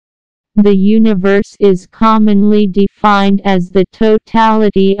The universe is commonly defined as the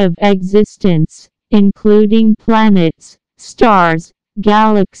totality of existence, including planets, stars,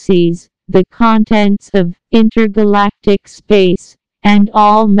 galaxies, the contents of intergalactic space, and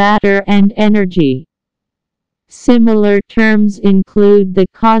all matter and energy. Similar terms include the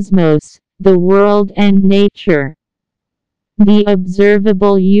cosmos, the world, and nature. The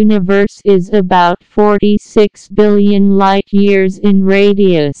observable universe is about 46 billion light-years in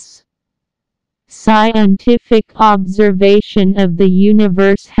radius. Scientific observation of the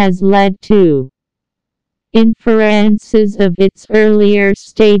universe has led to inferences of its earlier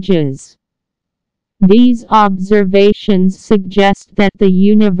stages. These observations suggest that the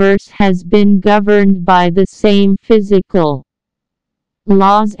universe has been governed by the same physical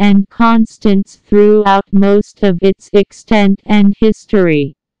laws and constants throughout most of its extent and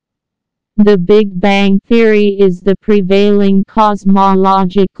history. The Big Bang theory is the prevailing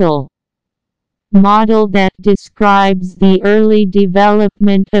cosmological model that describes the early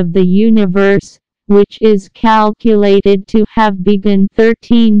development of the universe, which is calculated to have begun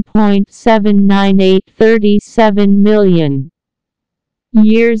 13.79837 million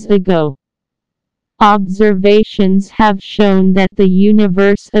years ago. Observations have shown that the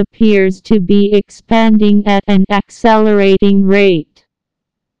universe appears to be expanding at an accelerating rate.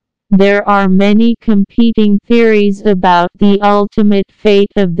 There are many competing theories about the ultimate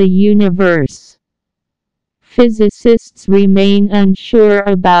fate of the universe. Physicists remain unsure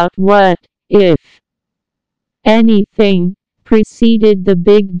about what, if anything, preceded the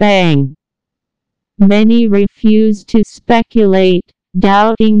Big Bang. Many refuse to speculate,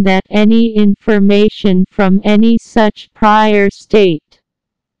 doubting that any information from any such prior state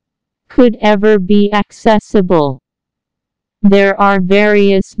could ever be accessible. There are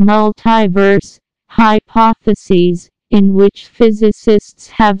various multiverse hypotheses, in which physicists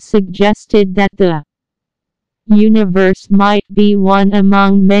have suggested that the universe might be one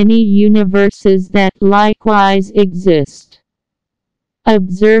among many universes that likewise exist.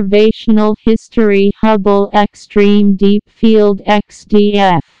 Observational history Hubble Extreme Deep Field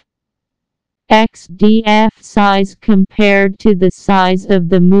 (XDF). XDF size compared to the size of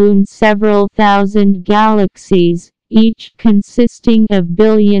the Moon. Several thousand galaxies, each consisting of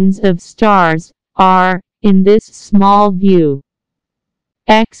billions of stars, are in this small view.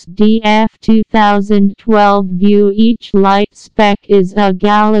 XDF 2012 view. Each light speck is a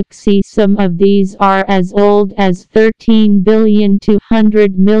galaxy. Some of these are as old as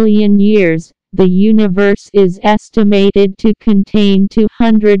 13,200 million years. The universe is estimated to contain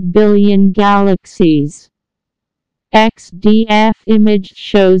 200 billion galaxies. XDF image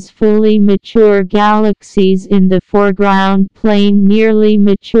shows fully mature galaxies in the foreground plane. Nearly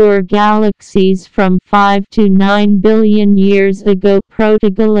mature galaxies from 5 to 9 billion years ago.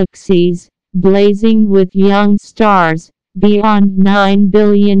 Protogalaxies, blazing with young stars, beyond 9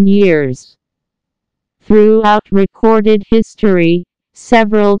 billion years. Throughout recorded history,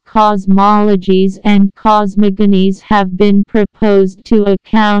 several cosmologies and cosmogonies have been proposed to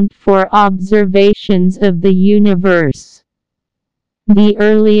account for observations of the universe. The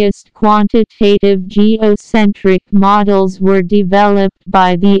earliest quantitative geocentric models were developed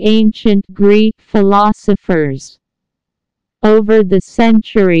by the ancient Greek philosophers. Over the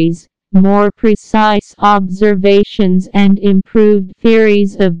centuries, more precise observations and improved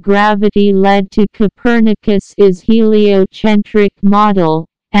theories of gravity led to Copernicus's heliocentric model,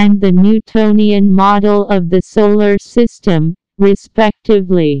 and the Newtonian model of the Solar System,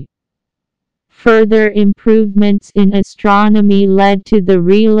 respectively. Further improvements in astronomy led to the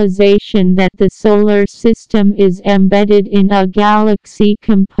realization that the Solar System is embedded in a galaxy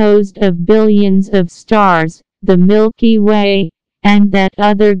composed of billions of stars, the Milky Way, and that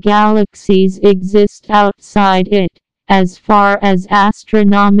other galaxies exist outside it, as far as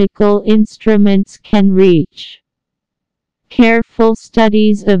astronomical instruments can reach. Careful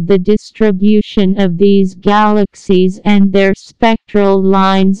studies of the distribution of these galaxies and their spectral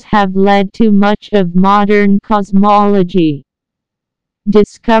lines have led to much of modern cosmology.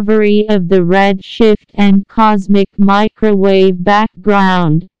 Discovery of the redshift and cosmic microwave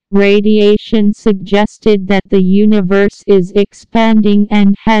background radiation suggested that the universe is expanding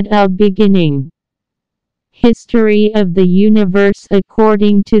and had a beginning. History of the universe.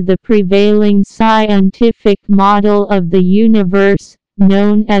 According to the prevailing scientific model of the universe,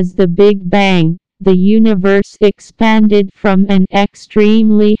 known as the Big Bang, the universe expanded from an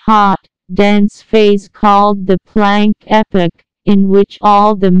extremely hot, dense phase called the Planck epoch, in which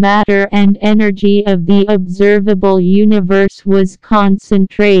all the matter and energy of the observable universe was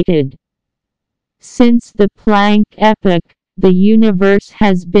concentrated. Since the Planck epoch, the universe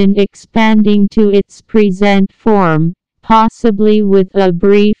has been expanding to its present form, possibly with a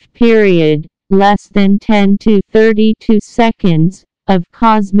brief period, less than 10 to 32 seconds, of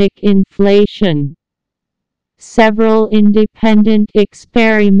cosmic inflation. Several independent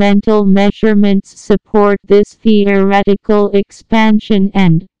experimental measurements support this theoretical expansion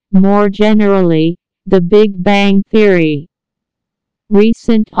and, more generally, the Big Bang theory.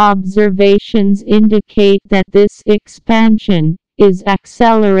 Recent observations indicate that this expansion is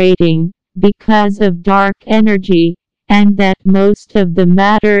accelerating because of dark energy, and that most of the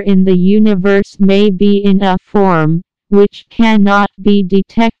matter in the universe may be in a form which cannot be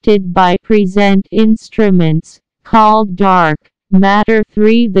detected by present instruments, called dark matter.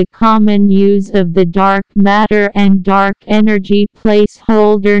 3. The common use of the dark matter and dark energy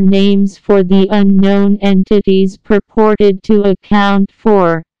placeholder names for the unknown entities purported to account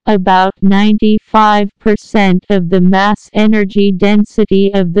for about 95% of the mass energy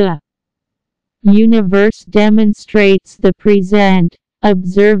density of the universe demonstrates the present,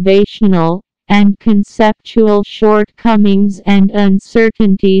 observational, and conceptual shortcomings and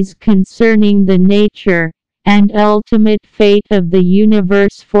uncertainties concerning the nature and ultimate fate of the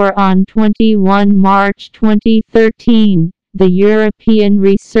universe. For on 21 March 2013, the European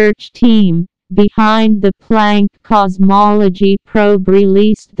research team behind the Planck Cosmology Probe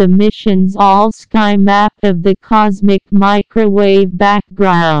released the mission's all-sky map of the cosmic microwave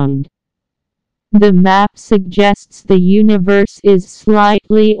background. The map suggests the universe is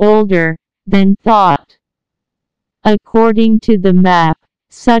slightly older than thought. According to the map,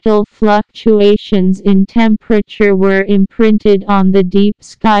 subtle fluctuations in temperature were imprinted on the deep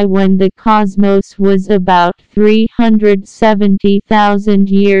sky when the cosmos was about 370,000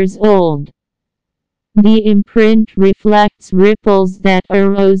 years old. The imprint reflects ripples that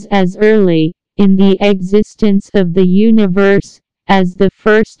arose as early in the existence of the universe as the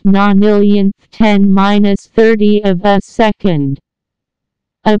first nonillionth 10⁻30 of a second.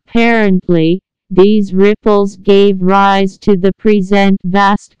 Apparently, these ripples gave rise to the present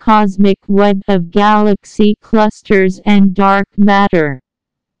vast cosmic web of galaxy clusters and dark matter.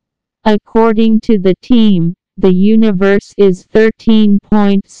 According to the team, the universe is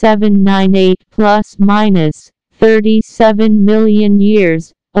 13.798 plus minus 37 million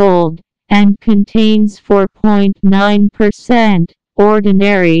years old, and contains 4.9%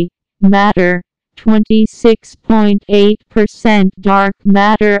 ordinary matter, 26.8% dark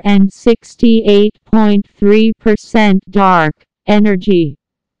matter and 68.3% dark energy.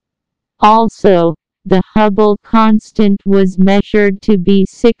 Also, the Hubble constant was measured to be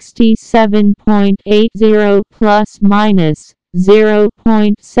 67.80 plus minus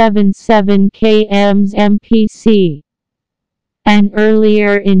 0.77 kms MPC. An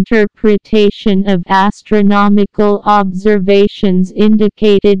earlier interpretation of astronomical observations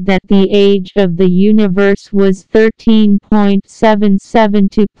indicated that the age of the universe was 13.77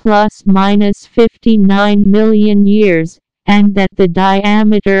 to plus minus 59 million years, and that the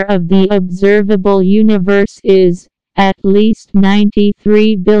diameter of the observable universe is at least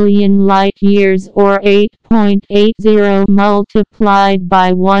 93 billion light-years, or 8.80 multiplied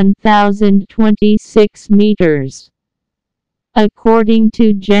by 1026 meters. According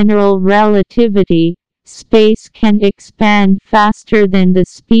to general relativity, space can expand faster than the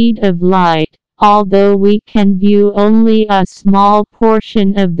speed of light, although we can view only a small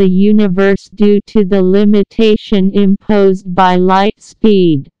portion of the universe due to the limitation imposed by light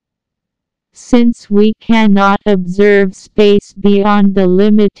speed. Since we cannot observe space beyond the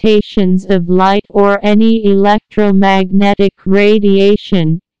limitations of light or any electromagnetic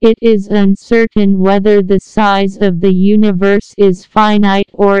radiation, it is uncertain whether the size of the universe is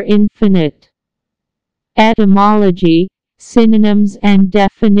finite or infinite. Etymology, synonyms and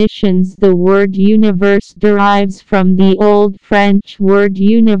definitions. The word universe derives from the Old French word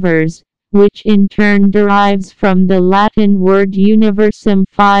univers, which in turn derives from the Latin word universum.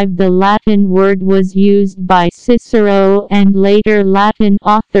 5. The Latin word was used by Cicero and later Latin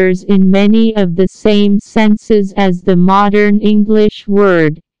authors in many of the same senses as the modern English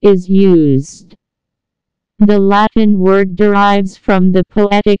word is used. The Latin word derives from the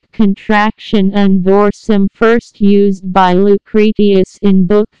poetic contraction universum, first used by Lucretius in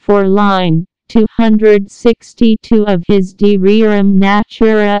Book 4 line 262 of his De Rerum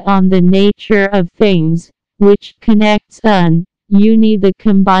Natura, on the nature of things, which connects uni, the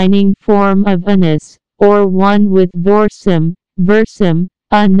combining form of unus, or one, with versum,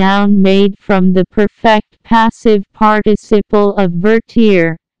 a noun made from the perfect passive participle of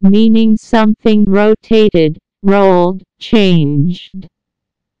vertere, meaning something rotated, rolled, changed.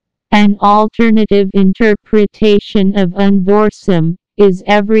 An alternative interpretation of universum is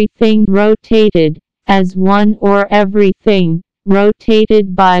everything rotated as one or everything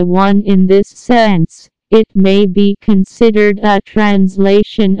rotated by one. In this sense, it may be considered a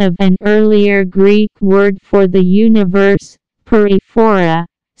translation of an earlier Greek word for the universe, periphora,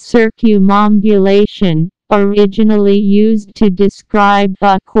 circumambulation, originally used to describe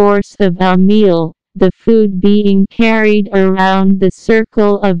a course of a meal, the food being carried around the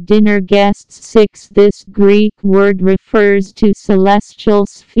circle of dinner guests. 6. This Greek word refers to celestial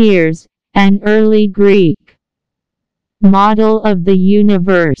spheres, an early Greek model of the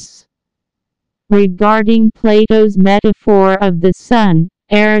universe. Regarding Plato's metaphor of the sun,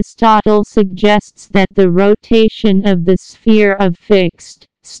 Aristotle suggests that the rotation of the sphere of fixed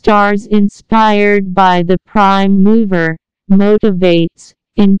stars inspired by the prime mover motivates,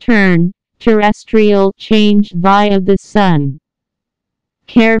 in turn, terrestrial change via the sun.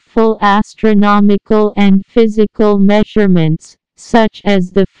 Careful astronomical and physical measurements, such as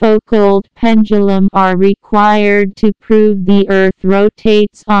the Foucault pendulum, are required to prove the Earth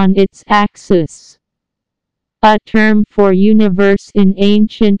rotates on its axis. A term for universe in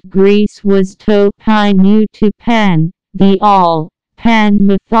ancient Greece was to pi nu to pan, the all. Pan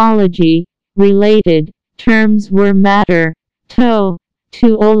mythology. Related terms were matter, to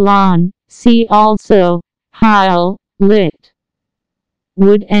olan, see also, hyle, lit.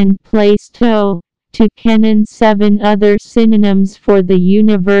 Wood and place to kenon. 7 other synonyms for the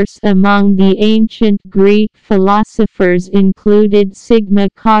universe among the ancient Greek philosophers included sigma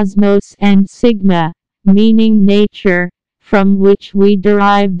cosmos and sigma, meaning nature, from which we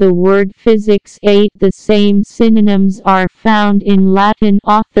derive the word physics. 8. The same synonyms are found in Latin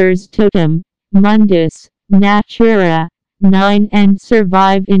authors totum, mundus, natura. 9. And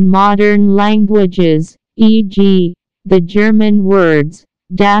survive in modern languages, e.g., the German words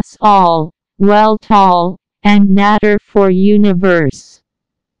das All, Weltall, and Natur for universe.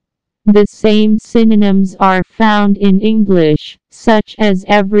 The same synonyms are found in English, such as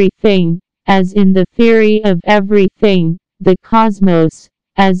everything, as in the theory of everything, the cosmos,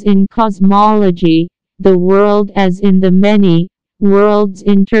 as in cosmology, the world as in the many worlds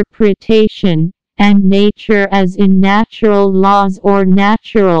interpretation, and nature as in natural laws or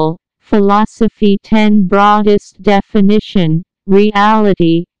natural philosophy. 10. Broadest definition,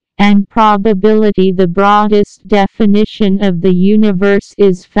 reality, and probability. The broadest definition of the universe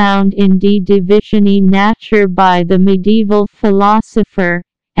is found in De Divisione Naturae by the medieval philosopher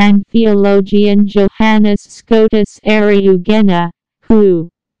and theologian Johannes Scotus Eriugena, who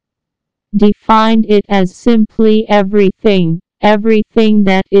defined it as simply everything, everything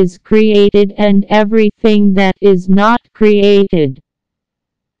that is created and everything that is not created.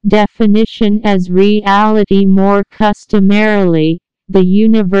 Definition as reality. More customarily, the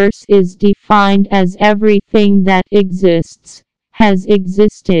universe is defined as everything that exists, has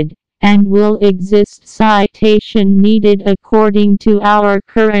existed, and will exist. Citation needed. According to our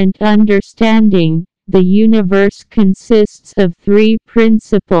current understanding, the universe consists of 3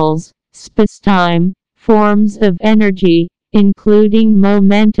 principles: spacetime, forms of energy, including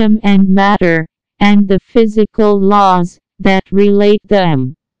momentum and matter, and the physical laws that relate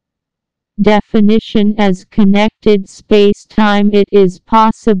them. Definition as connected space-time. It is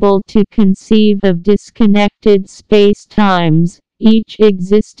possible to conceive of disconnected space-times, each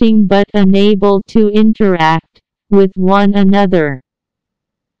existing but unable to interact with one another.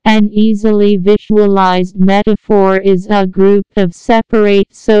 An easily visualized metaphor is a group of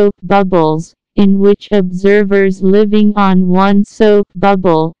separate soap bubbles, in which observers living on one soap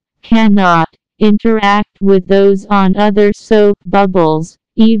bubble cannot interact with those on other soap bubbles,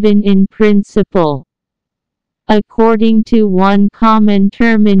 even in principle. According to one common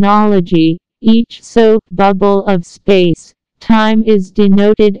terminology, each soap bubble of space time is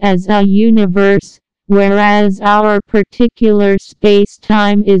denoted as a universe, whereas our particular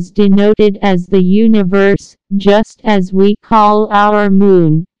space-time is denoted as the universe, just as we call our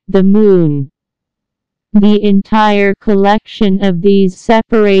moon the moon. The entire collection of these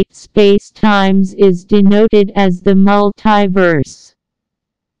separate space-times is denoted as the multiverse.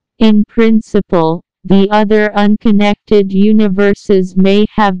 In principle, the other unconnected universes may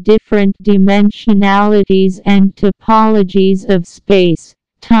have different dimensionalities and topologies of space,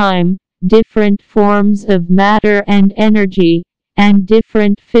 time, different forms of matter and energy, and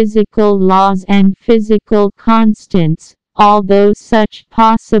different physical laws and physical constants, although such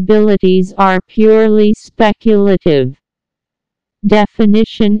possibilities are purely speculative.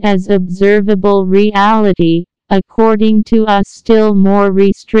 Definition as observable reality. According to a still more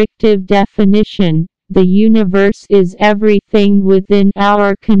restrictive definition, the universe is everything within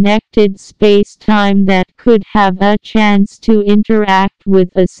our connected space-time that could have a chance to interact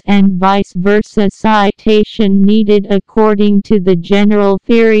with us and vice versa. Citation needed. According to the general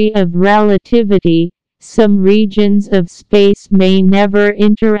theory of relativity, some regions of space may never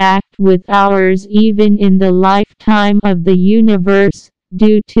interact with ours even in the lifetime of the universe,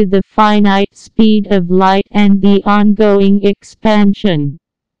 due to the finite speed of light and the ongoing expansion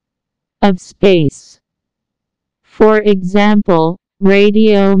of space. For example,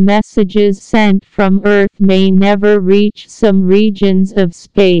 radio messages sent from Earth may never reach some regions of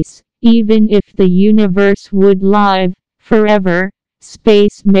space, even if the universe would live forever.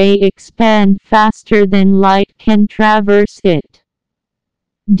 Space may expand faster than light can traverse it.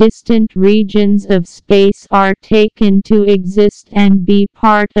 Distant regions of space are taken to exist and be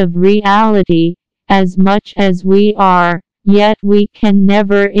part of reality, as much as we are, yet we can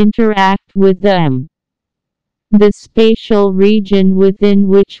never interact with them. The spatial region within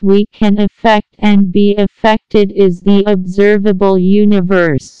which we can affect and be affected is the observable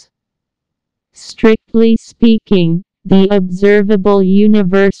universe. Strictly speaking, the observable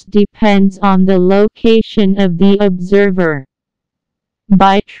universe depends on the location of the observer.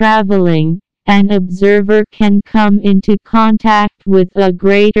 By traveling, an observer can come into contact with a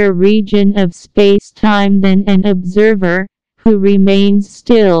greater region of space-time than an observer, who remains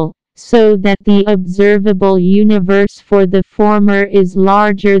still, so that the observable universe for the former is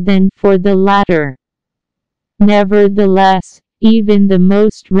larger than for the latter. Nevertheless, even the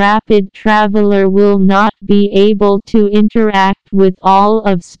most rapid traveler will not be able to interact with all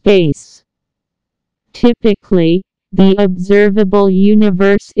of space. Typically, the observable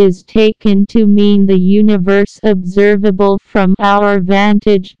universe is taken to mean the universe observable from our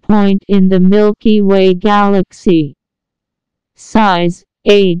vantage point in the Milky Way galaxy. Size,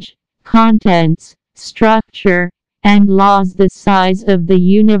 age, contents, structure, and laws. The size of the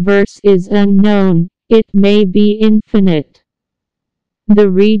universe is unknown, it may be infinite. The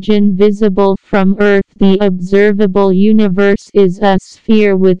region visible from Earth. The observable universe is a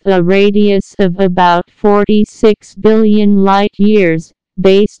sphere with a radius of about 46 billion light-years,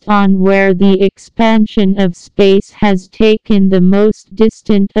 based on where the expansion of space has taken the most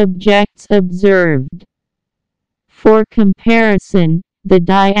distant objects observed. For comparison, the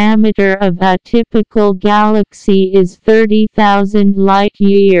diameter of a typical galaxy is 30,000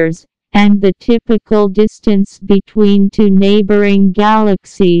 light-years, and the typical distance between two neighboring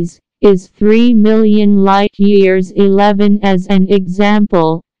galaxies is 3 million light-years. 11 As an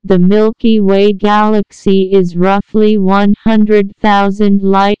example, the Milky Way galaxy is roughly 100,000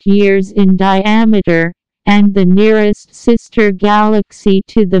 light-years in diameter, and the nearest sister galaxy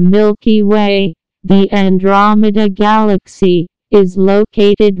to the Milky Way, the Andromeda Galaxy, is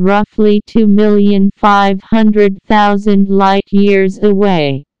located roughly 2,500,000 light-years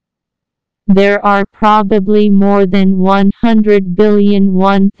away. There are probably more than 100 billion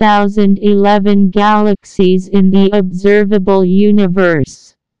 1011 galaxies in the observable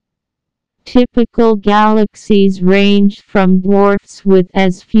universe. Typical galaxies range from dwarfs with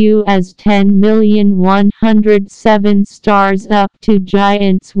as few as 10,107 stars up to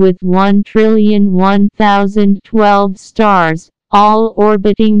giants with 1,001,012 stars, all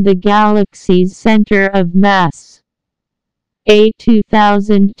orbiting the galaxy's center of mass. A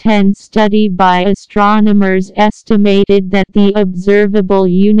 2010 study by astronomers estimated that the observable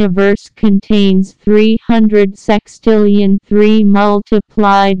universe contains 300 sextillion 3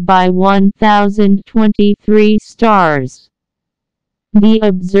 multiplied by 1023 stars. The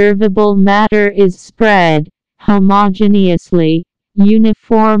observable matter is spread homogeneously,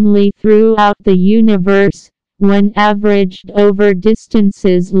 uniformly throughout the universe, when averaged over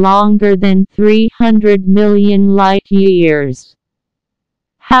distances longer than 300 million light-years.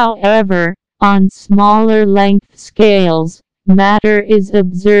 However, on smaller length scales, matter is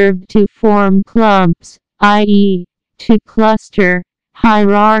observed to form clumps, i.e., to cluster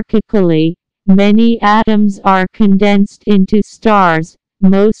hierarchically. Many atoms are condensed into stars,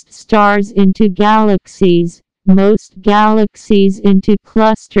 most stars into galaxies, most galaxies into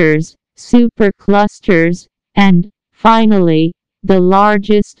clusters, superclusters, and, finally, the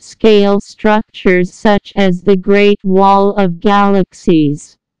largest scale structures such as the Great Wall of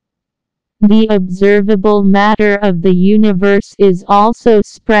Galaxies. The observable matter of the universe is also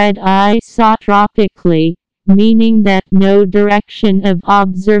spread isotropically, meaning that no direction of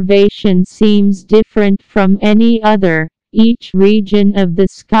observation seems different from any other. Each region of the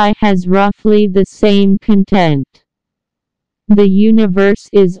sky has roughly the same content. The universe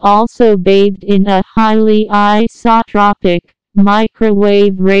is also bathed in a highly isotropic,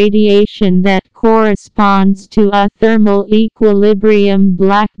 microwave radiation that corresponds to a thermal equilibrium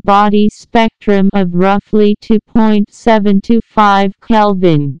blackbody spectrum of roughly 2.725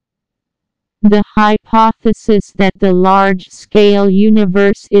 Kelvin. The hypothesis that the large-scale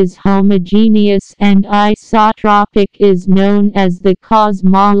universe is homogeneous and isotropic is known as the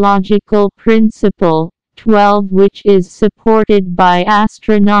cosmological principle, 12, which is supported by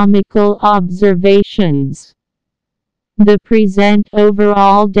astronomical observations. The present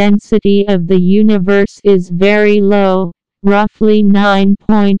overall density of the universe is very low, roughly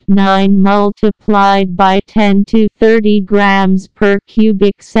 9.9 multiplied by 10 to 30 grams per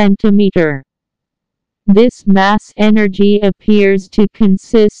cubic centimeter. This mass energy appears to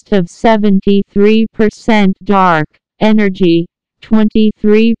consist of 73% dark energy,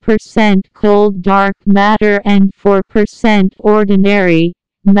 23% cold dark matter and 4% ordinary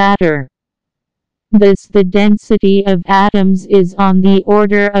matter. Thus the density of atoms is on the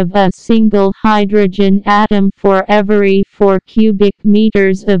order of a single hydrogen atom for every 4 cubic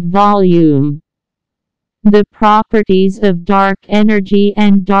meters of volume. The properties of dark energy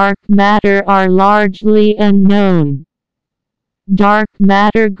and dark matter are largely unknown. Dark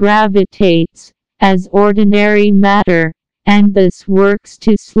matter gravitates, as ordinary matter, and thus works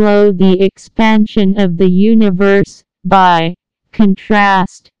to slow the expansion of the universe. By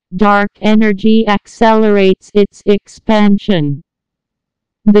contrast, dark energy accelerates its expansion.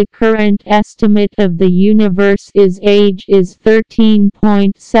 The current estimate of the universe age is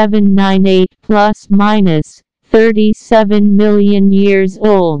 13.798 plus minus 37 million years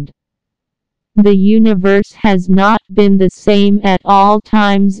old. The universe has not been the same at all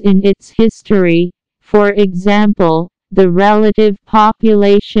times in its history. For example, the relative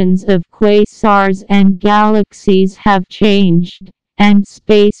populations of quasars and galaxies have changed, and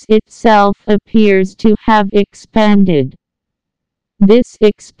space itself appears to have expanded. This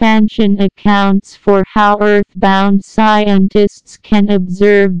expansion accounts for how Earth-bound scientists can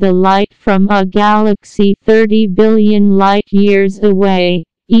observe the light from a galaxy 30 billion light-years away,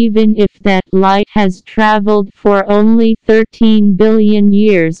 even if that light has traveled for only 13 billion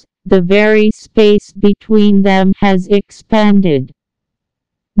years, the very space between them has expanded.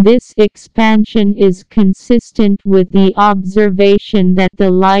 This expansion is consistent with the observation that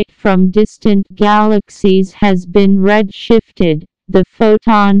the light from distant galaxies has been redshifted. The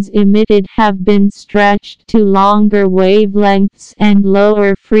photons emitted have been stretched to longer wavelengths and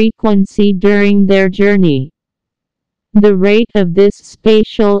lower frequency during their journey. The rate of this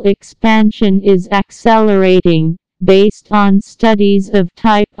spatial expansion is accelerating, based on studies of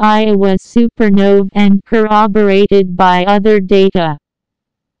type Iowa supernova and corroborated by other data.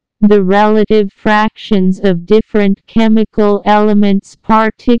 The relative fractions of different chemical elements,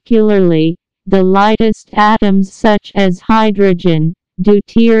 particularly the lightest atoms such as hydrogen,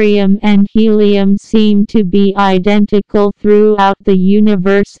 deuterium and helium, seem to be identical throughout the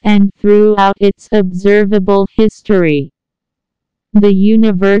universe and throughout its observable history. The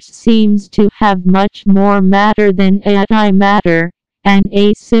universe seems to have much more matter than antimatter, an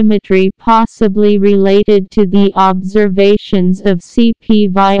asymmetry possibly related to the observations of CP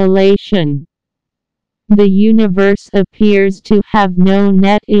violation. The universe appears to have no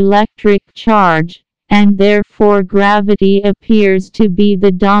net electric charge, and therefore gravity appears to be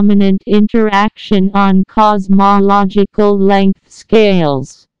the dominant interaction on cosmological length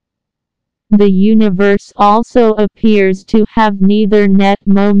scales. The universe also appears to have neither net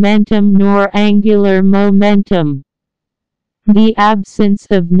momentum nor angular momentum. The absence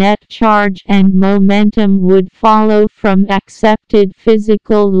of net charge and momentum would follow from accepted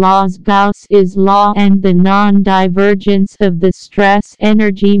physical laws, Gauss's law and the non-divergence of the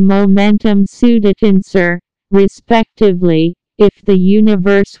stress-energy-momentum pseudotensor, respectively. If the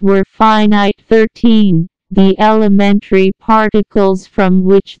universe were finite, 13, the elementary particles from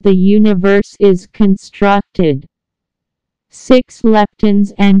which the universe is constructed. 6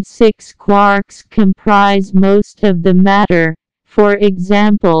 leptons and 6 quarks comprise most of the matter. For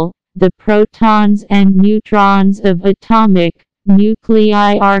example, the protons and neutrons of atomic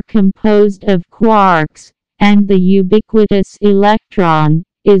nuclei are composed of quarks, and the ubiquitous electron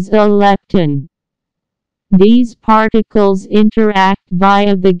is a lepton. These particles interact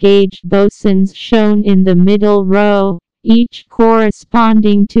via the gauge bosons shown in the middle row, each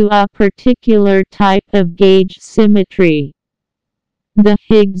corresponding to a particular type of gauge symmetry. The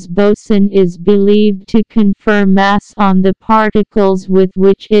Higgs boson is believed to confer mass on the particles with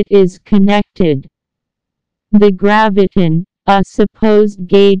which it is connected. The graviton, a supposed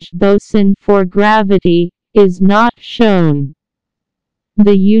gauge boson for gravity, is not shown.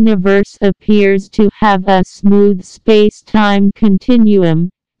 The universe appears to have a smooth space-time continuum,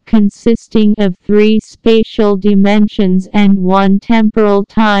 consisting of 3 spatial dimensions and 1 temporal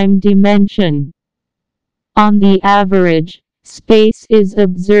time dimension. On the average, space is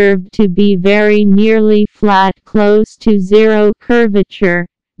observed to be very nearly flat, close to zero curvature,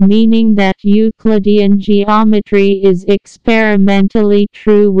 meaning that Euclidean geometry is experimentally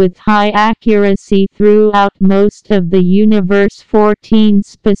true with high accuracy throughout most of the universe. 14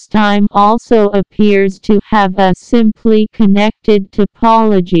 Spacetime also appears to have a simply connected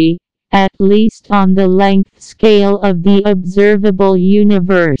topology, at least on the length scale of the observable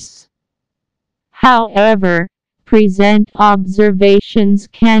universe. However, present observations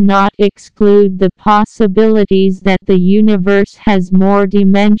cannot exclude the possibilities that the universe has more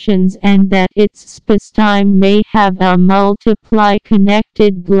dimensions and that its spacetime may have a multiply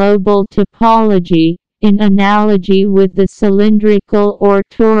connected global topology, in analogy with the cylindrical or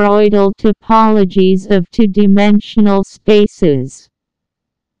toroidal topologies of two-dimensional spaces.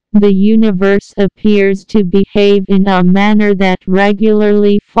 The universe appears to behave in a manner that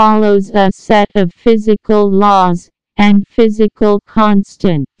regularly follows a set of physical laws and physical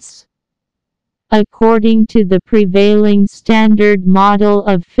constants. According to the prevailing standard model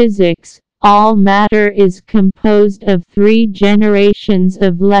of physics, all matter is composed of 3 generations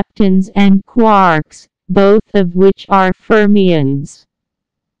of leptons and quarks, both of which are fermions.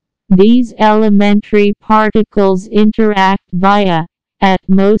 These elementary particles interact via, at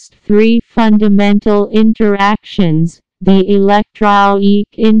most, 3 fundamental interactions: the electroweak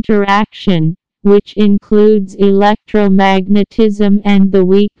interaction, which includes electromagnetism, and the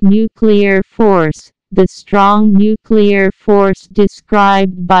weak nuclear force, the strong nuclear force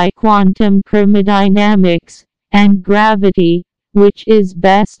described by quantum chromodynamics, and gravity, which is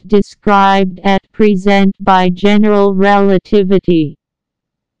best described at present by general relativity.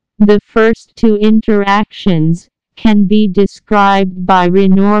 The first 2 interactions can be described by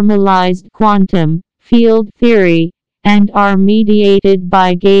renormalized quantum field theory, and are mediated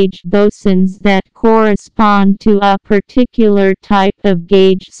by gauge bosons that correspond to a particular type of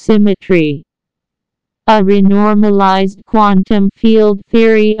gauge symmetry. A renormalized quantum field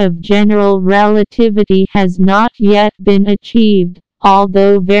theory of general relativity has not yet been achieved,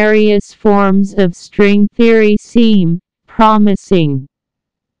 although various forms of string theory seem promising.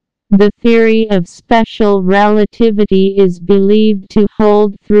 The theory of special relativity is believed to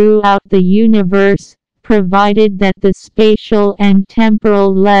hold throughout the universe, provided that the spatial and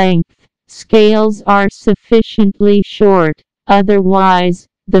temporal length scales are sufficiently short. Otherwise,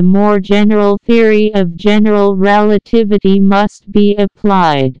 the more general theory of general relativity must be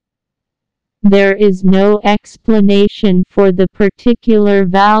applied. There is no explanation for the particular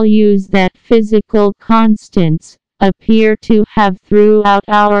values that physical constants appear to have throughout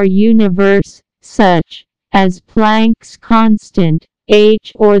our universe, such as Planck's constant,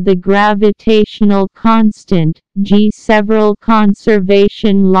 h, or the gravitational constant, g. Several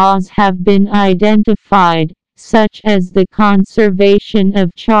conservation laws have been identified, such as the conservation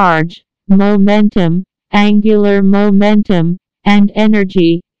of charge, momentum, angular momentum, and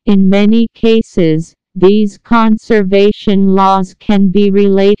energy. In many cases, these conservation laws can be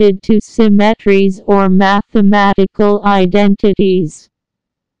related to symmetries or mathematical identities.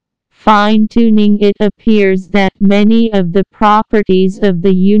 Fine-tuning: it appears that many of the properties of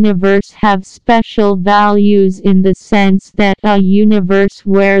the universe have special values in the sense that a universe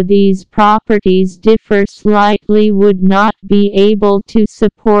where these properties differ slightly would not be able to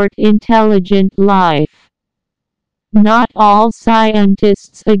support intelligent life. Not all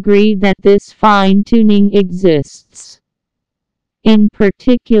scientists agree that this fine-tuning exists. In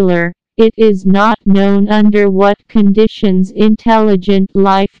particular, it is not known under what conditions intelligent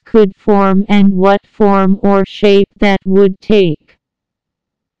life could form and what form or shape that would take.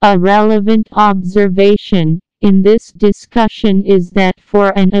 A relevant observation in this discussion is that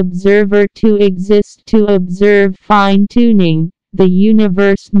for an observer to exist to observe fine-tuning, the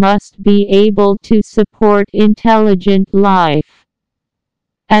universe must be able to support intelligent life.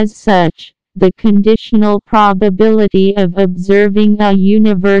 As such, the conditional probability of observing a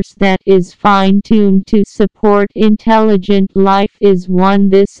universe that is fine-tuned to support intelligent life is 1.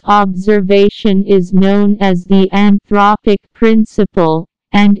 This observation is known as the anthropic principle,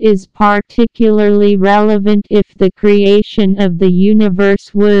 and is particularly relevant if the creation of the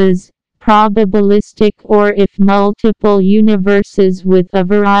universe was probabilistic, or if multiple universes with a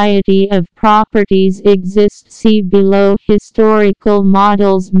variety of properties exist. See below. Historical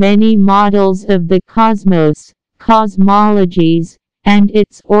models: many models of the cosmos, cosmologies, and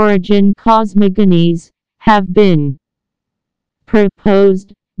its origin, cosmogonies, have been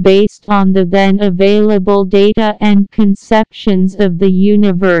proposed, based on the then available data and conceptions of the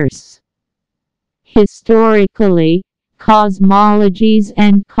universe. Historically, cosmologies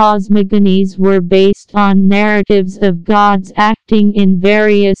and cosmogonies were based on narratives of gods acting in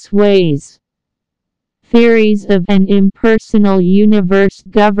various ways. Theories of an impersonal universe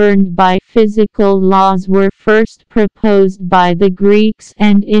governed by physical laws were first proposed by the Greeks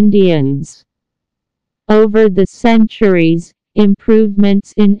and Indians. Over the centuries,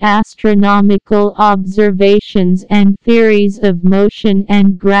 improvements in astronomical observations and theories of motion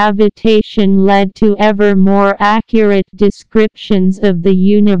and gravitation led to ever more accurate descriptions of the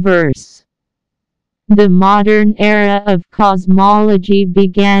universe. The modern era of cosmology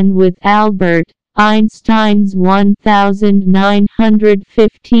began with Albert Einstein's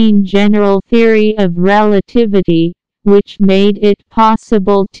 1915 general theory of relativity, which made it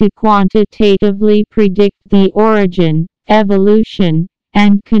possible to quantitatively predict the origin, evolution,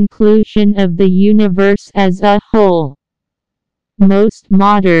 and conclusion of the universe as a whole. Most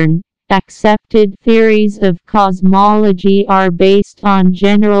modern, accepted theories of cosmology are based on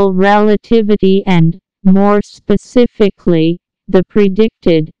general relativity and, more specifically, the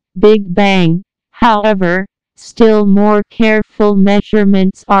predicted Big Bang. However, still more careful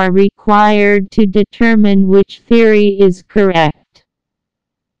measurements are required to determine which theory is correct.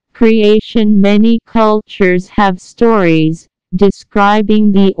 Creation. Many cultures have stories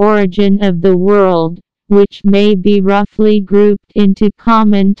describing the origin of the world, which may be roughly grouped into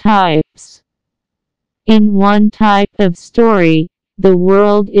common types. In one type of story, the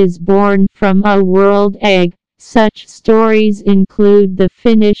world is born from a world egg. Such stories include the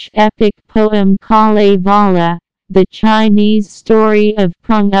Finnish epic poem Kalevala, the Chinese story of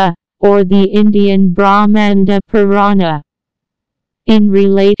Purana, or the Indian Brahmanda Purana. In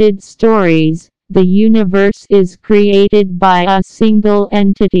related stories, the universe is created by a single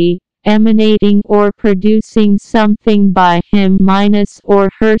entity, emanating or producing something by him or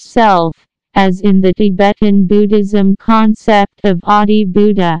herself, as in the Tibetan Buddhism concept of Adi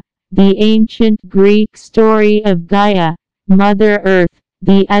Buddha, the ancient Greek story of Gaia, Mother Earth,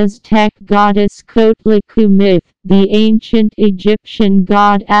 the Aztec goddess Coatlicue myth, the ancient Egyptian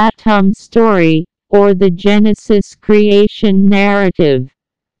god Atum story, or the Genesis creation narrative.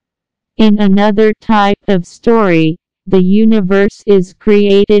 In another type of story, the universe is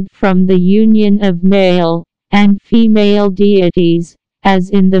created from the union of male and female deities, as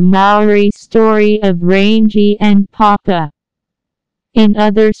in the Maori story of Rangi and Papa. In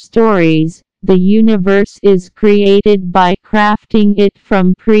other stories, the universe is created by crafting it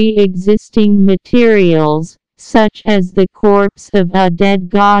from pre-existing materials, such as the corpse of a dead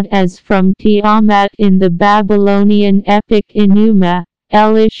god as from Tiamat in the Babylonian epic Enuma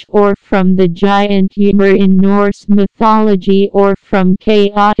Elish, or from the giant Ymir in Norse mythology, or from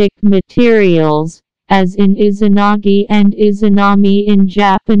chaotic materials, as in Izanagi and Izanami in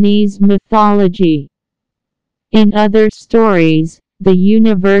Japanese mythology. In other stories, the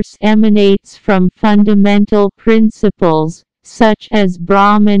universe emanates from fundamental principles, such as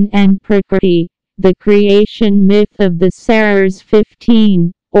Brahman and Prakriti, the creation myth of the Sarars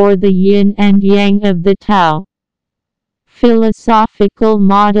 15, or the yin and yang of the Tao. Philosophical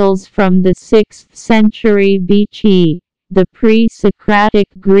models from the 6th century BC, the pre-Socratic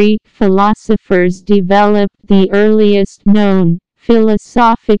Greek philosophers developed the earliest known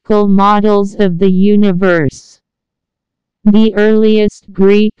philosophical models of the universe. The earliest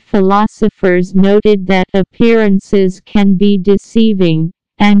Greek philosophers noted that appearances can be deceiving,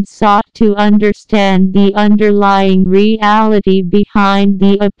 and sought to understand the underlying reality behind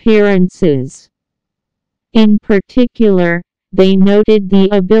the appearances. In particular, they noted the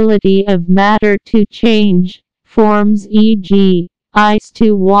ability of matter to change forms, e.g., ice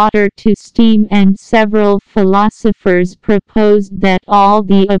to water to steam, and several philosophers proposed that all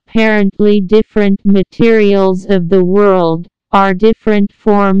the apparently different materials of the world are different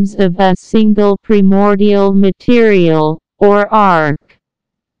forms of a single primordial material, or arc.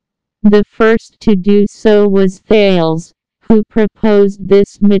 The first to do so was Thales, who proposed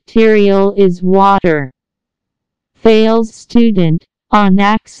this material is water. Thales' student,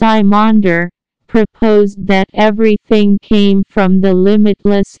 Anaximander, proposed that everything came from the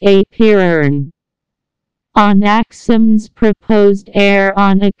limitless apeiron. Anaximenes proposed air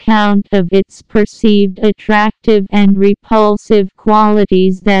on account of its perceived attractive and repulsive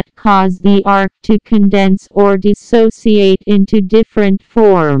qualities that cause the arc to condense or dissociate into different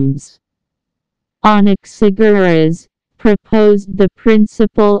forms. Anaxagoras proposed the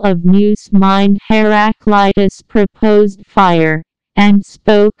principle of nous mind. Heraclitus proposed fire, and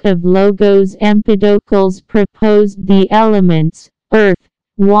spoke of Logos. Empedocles proposed the elements, earth,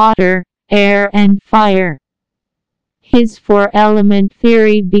 water, air and fire. His four-element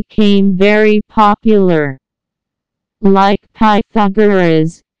theory became very popular. Like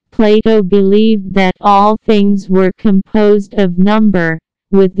Pythagoras, Plato believed that all things were composed of number,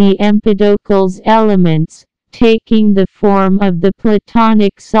 with the Empedocles elements taking the form of the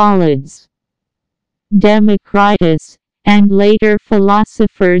Platonic solids. Democritus, and later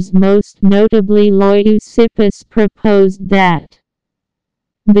philosophers, most notably Leucippus, proposed that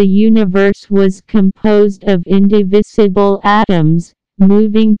the universe was composed of indivisible atoms,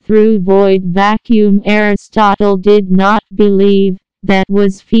 moving through void vacuum. Aristotle did not believe that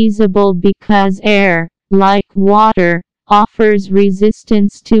was feasible because air, like water, offers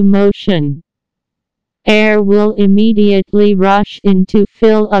resistance to motion. Air will immediately rush in to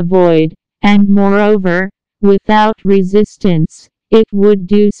fill a void, and moreover, without resistance, it would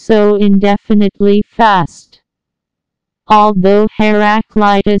do so indefinitely fast. Although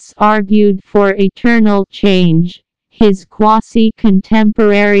Heraclitus argued for eternal change, his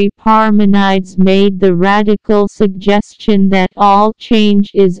quasi-contemporary Parmenides made the radical suggestion that all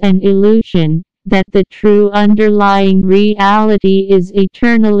change is an illusion, that the true underlying reality is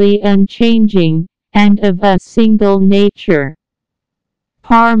eternally unchanging, and of a single nature.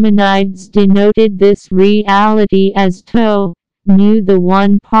 Parmenides denoted this reality as to. The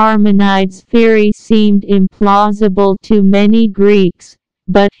one Parmenides theory seemed implausible to many Greeks,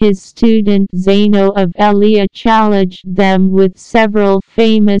 but his student Zeno of Elea challenged them with several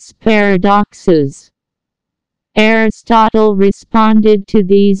famous paradoxes. Aristotle responded to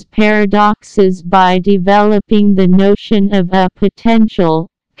these paradoxes by developing the notion of a potential,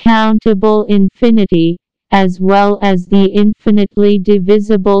 countable infinity, as well as the infinitely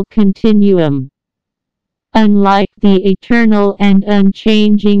divisible continuum. Unlike the eternal and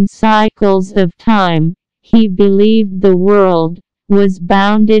unchanging cycles of time, he believed the world was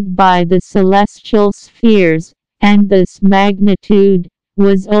bounded by the celestial spheres, and this magnitude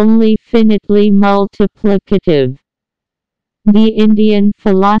was only finitely multiplicative. The Indian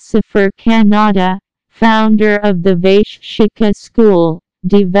philosopher Kanada, founder of the Vaishshika school,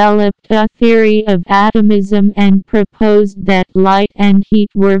 developed a theory of atomism and proposed that light and heat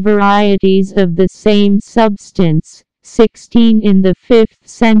were varieties of the same substance. 16 In the 5th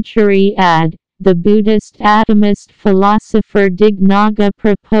century AD, the Buddhist atomist philosopher Dignaga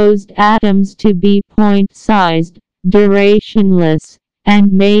proposed atoms to be point-sized, durationless,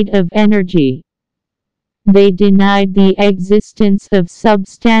 and made of energy. They denied the existence of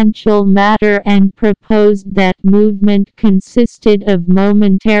substantial matter and proposed that movement consisted of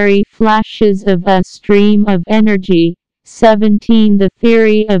momentary flashes of a stream of energy. 17 The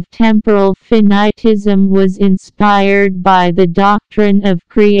theory of temporal finitism was inspired by the doctrine of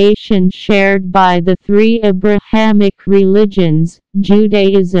creation shared by the three Abrahamic religions,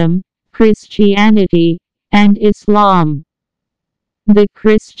 Judaism, Christianity, and Islam. The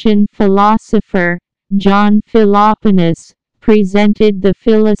Christian philosopher, John Philoponus, presented the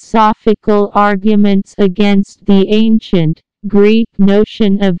philosophical arguments against the ancient Greek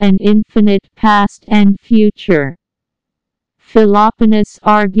notion of an infinite past and future. Philoponus'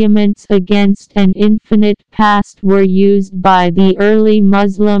 arguments against an infinite past were used by the early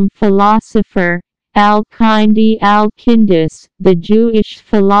Muslim philosopher, Al-Kindi al-Kindis, the Jewish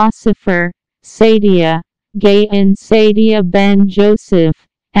philosopher, Saidiya, Gayan Saidiya ben Joseph,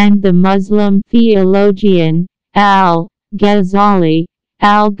 and the Muslim theologian, Al-Ghazali.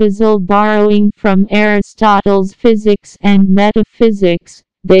 Al-Ghazali, borrowing from Aristotle's physics and metaphysics,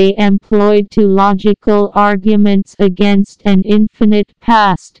 they employed two logical arguments against an infinite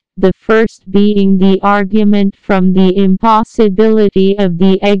past, the first being the argument from the impossibility of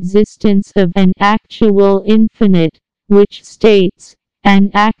the existence of an actual infinite, which states, an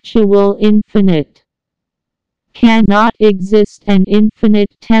actual infinite cannot exist. An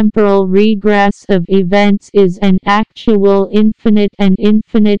infinite temporal regress of events is an actual infinite. An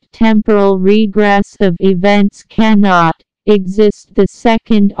infinite temporal regress of events cannot exist. The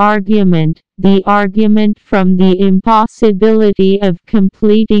second argument, the argument from the impossibility of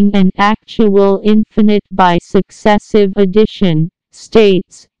completing an actual infinite by successive addition,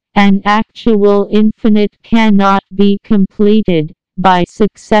 states, an actual infinite cannot be completed by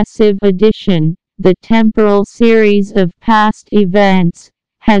successive addition. The temporal series of past events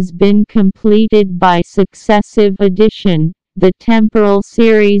has been completed by successive addition. The temporal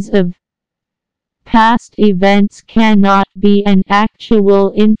series of past events cannot be an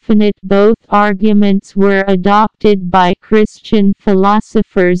actual infinite. Both arguments were adopted by Christian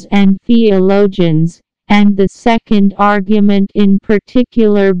philosophers and theologians, and the second argument in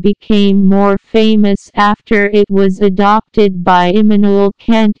particular became more famous after it was adopted by Immanuel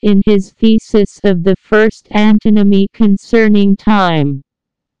Kant in his thesis of the first antinomy concerning time.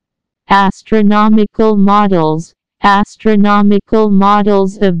 Astronomical models. Astronomical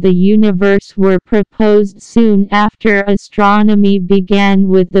models of the universe were proposed soon after astronomy began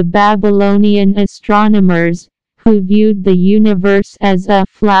with the Babylonian astronomers, who viewed the universe as a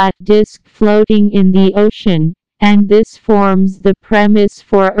flat disk floating in the ocean, and this forms the premise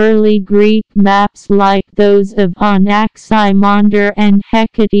for early Greek maps like those of Anaximander and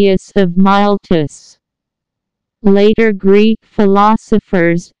Hecataeus of Miletus. Later Greek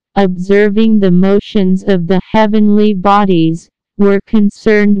philosophers, observing the motions of the heavenly bodies, were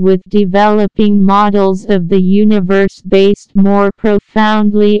concerned with developing models of the universe based more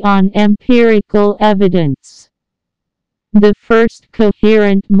profoundly on empirical evidence. The first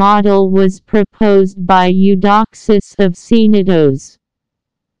coherent model was proposed by Eudoxus of Cnidos.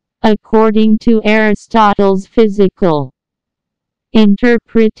 According to Aristotle's physical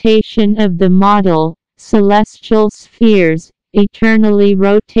interpretation of the model, celestial spheres eternally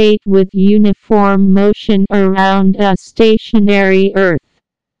rotate with uniform motion around a stationary Earth.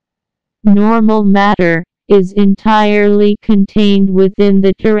 Normal matter is entirely contained within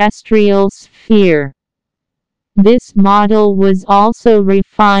the terrestrial sphere. This model was also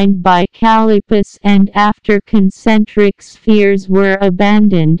refined by Callippus, and after concentric spheres were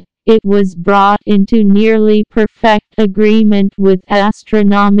abandoned, it was brought into nearly perfect agreement with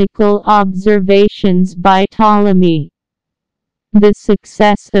astronomical observations by Ptolemy. The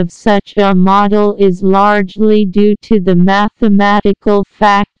success of such a model is largely due to the mathematical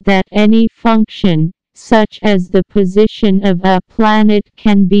fact that any function, such as the position of a planet,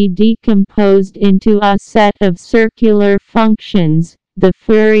 can be decomposed into a set of circular functions. The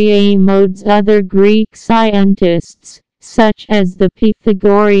Fourier modes. Other Greek scientists, such as the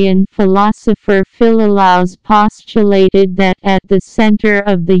Pythagorean philosopher Philolaus, postulated that at the center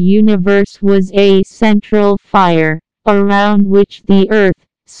of the universe was a central fire, around which the Earth,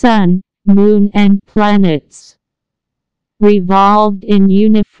 Sun, Moon and planets revolved in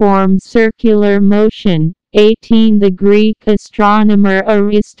uniform circular motion. 18 The Greek astronomer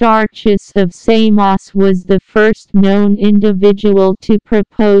Aristarchus of Samos was the first known individual to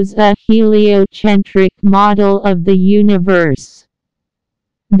propose a heliocentric model of the universe.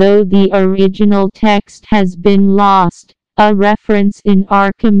 Though the original text has been lost, a reference in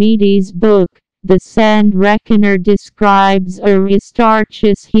Archimedes' book, The Sand Reckoner, describes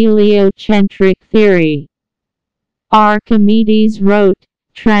Aristarchus' heliocentric theory. Archimedes wrote,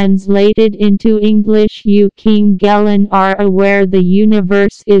 translated into English: You King Gelen are aware the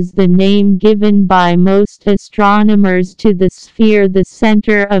universe is the name given by most astronomers to the sphere the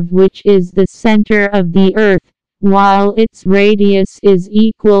center of which is the center of the Earth, while its radius is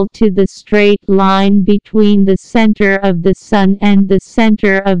equal to the straight line between the center of the Sun and the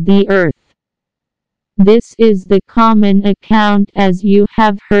center of the Earth. This is the common account, as you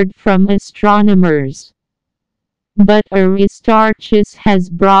have heard from astronomers. But Aristarchus has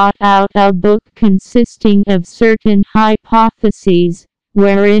brought out a book consisting of certain hypotheses,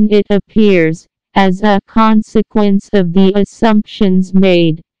 wherein it appears, as a consequence of the assumptions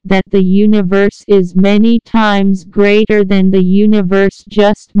made, that the universe is many times greater than the universe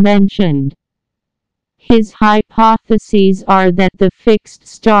just mentioned. His hypotheses are that the fixed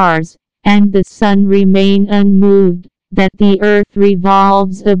stars and the Sun remain unmoved, that the Earth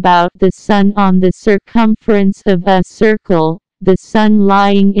revolves about the Sun on the circumference of a circle, the Sun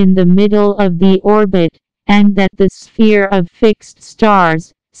lying in the middle of the orbit, and that the sphere of fixed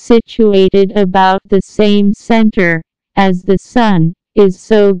stars, situated about the same center as the Sun, is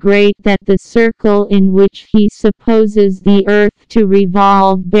so great that the circle in which he supposes the Earth to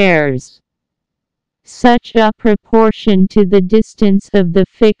revolve bears such a proportion to the distance of the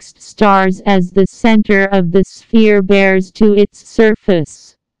fixed stars as the center of the sphere bears to its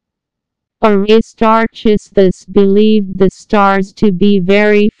surface. Aristarchus thus believed the stars to be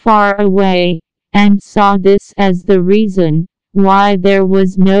very far away, and saw this as the reason why there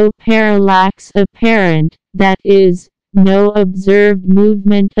was no parallax apparent, that is, no observed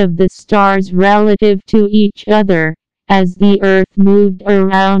movement of the stars relative to each other, as the Earth moved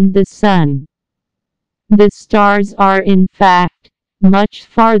around the Sun. The stars are in fact much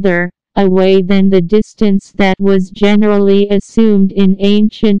farther away than the distance that was generally assumed in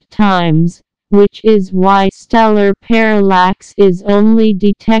ancient times, which is why stellar parallax is only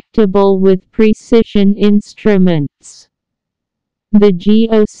detectable with precision instruments. The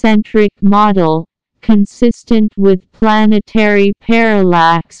geocentric model, consistent with planetary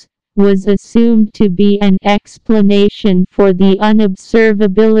parallax, was assumed to be an explanation for the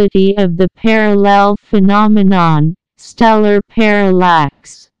unobservability of the parallel phenomenon, stellar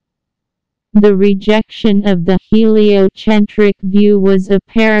parallax. The rejection of the heliocentric view was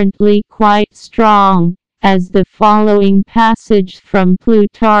apparently quite strong, as the following passage from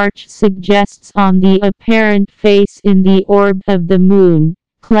Plutarch suggests. On the apparent face in the orb of the moon,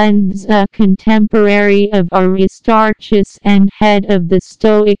 Cleanthes, a contemporary of Aristarchus and head of the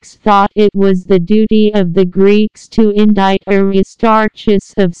Stoics, thought it was the duty of the Greeks to indict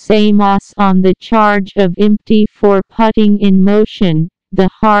Aristarchus of Samos on the charge of impiety for putting in motion the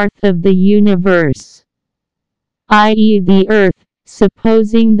hearth of the universe, i.e. the earth,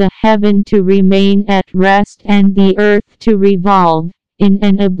 supposing the heaven to remain at rest and the earth to revolve, in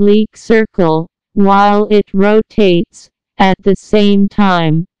an oblique circle, while it rotates, at the same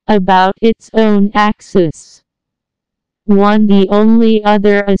time, about its own axis. The only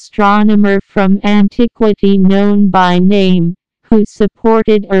other astronomer from antiquity known by name, who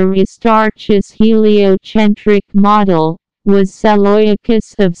supported Aristarchus' heliocentric model, was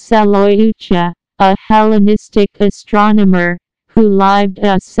Seleucus of Seleucia, a Hellenistic astronomer, who lived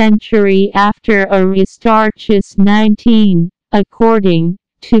a century after Aristarchus 19. According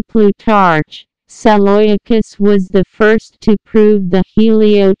to Plutarch, Seleucus was the first to prove the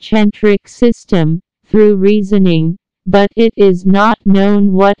heliocentric system, through reasoning, but it is not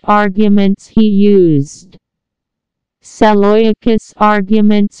known what arguments he used. Seleucus'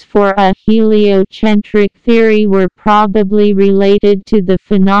 arguments for a heliocentric theory were probably related to the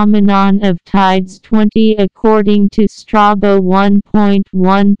phenomenon of tides. 20 According to Strabo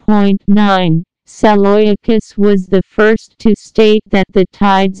 1.1.9, Seleucus was the first to state that the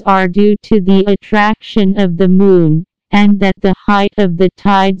tides are due to the attraction of the moon, and that the height of the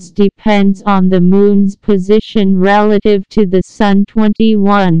tides depends on the moon's position relative to the sun.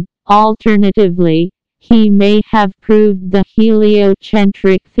 21. Alternatively, he may have proved the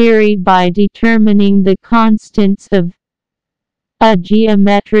heliocentric theory by determining the constants of a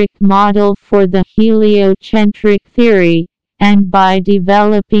geometric model for the heliocentric theory, and by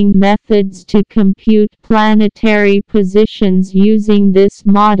developing methods to compute planetary positions using this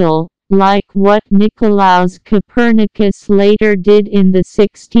model, like what Nicolaus Copernicus later did in the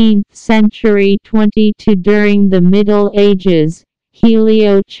 16th century. 22 During the Middle Ages,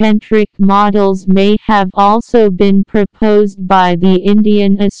 heliocentric models may have also been proposed by the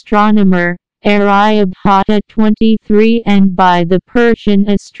Indian astronomer Aryabhata 23 and by the Persian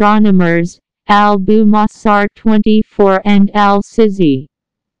astronomers Al-Bumassar 24 and Al-Sizi.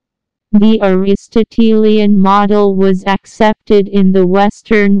 The Aristotelian model was accepted in the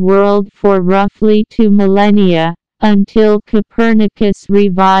Western world for roughly 2 millennia, until Copernicus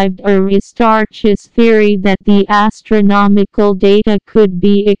revived Aristarchus' theory that the astronomical data could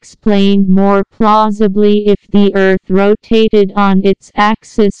be explained more plausibly if the Earth rotated on its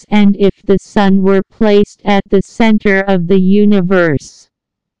axis and if the Sun were placed at the center of the universe.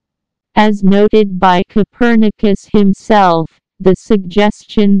 As noted by Copernicus himself, the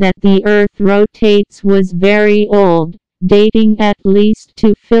suggestion that the Earth rotates was very old, dating at least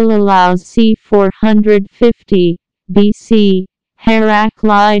to Philolaus c. 450 BC,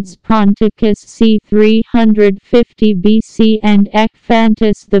 Heraclides Ponticus c. 350 BC and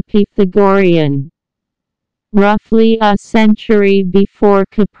Ecphantus the Pythagorean. Roughly a century before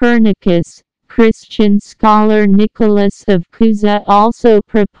Copernicus, Christian scholar Nicholas of Cusa also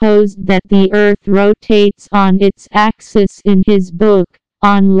proposed that the Earth rotates on its axis in his book,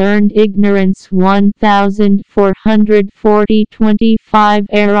 On Learned Ignorance 1440-25.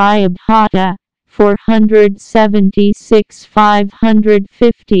 Aryabhata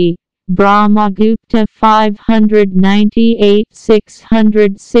 476-550, Brahmagupta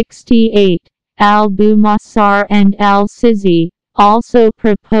 598-668, Al-Bumassar and Al-Sizi also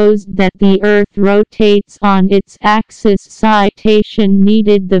proposed that the Earth rotates on its axis. Citation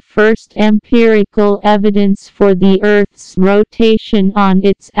needed. The first empirical evidence for the Earth's rotation on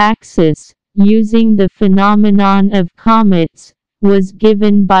its axis, using the phenomenon of comets, was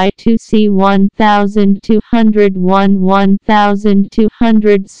given by Tusi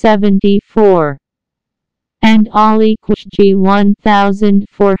 1201-1274. And Ali Kushji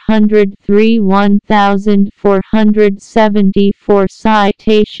 1403-1474.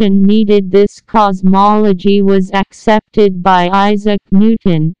 Citation needed. This cosmology was accepted by Isaac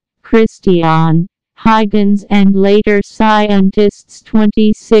Newton, Christian Huygens and later scientists.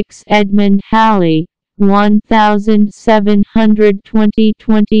 26 Edmund Halley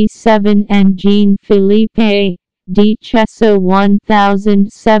 1720-27 and Jean-Philippe D. Cheso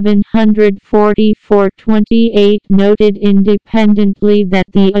 1744-28 noted independently that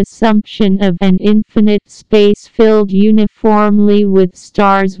the assumption of an infinite space filled uniformly with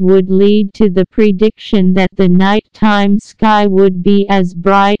stars would lead to the prediction that the nighttime sky would be as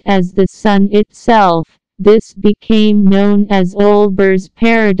bright as the sun itself. This became known as Olbers'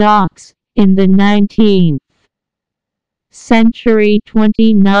 paradox. In the 19th century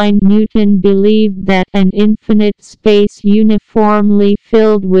 29 Newton believed that an infinite space uniformly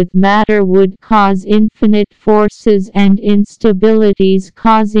filled with matter would cause infinite forces and instabilities,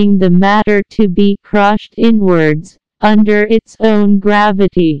 causing the matter to be crushed inwards, under its own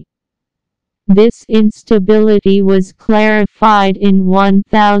gravity. This instability was clarified in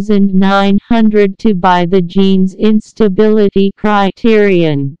 1902 by the Jeans instability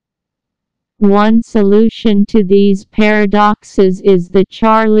criterion. One solution to these paradoxes is the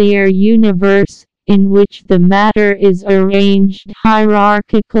Charlier universe, in which the matter is arranged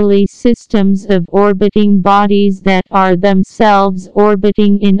hierarchically, systems of orbiting bodies that are themselves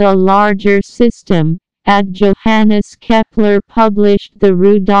orbiting in a larger system. Johannes Kepler published the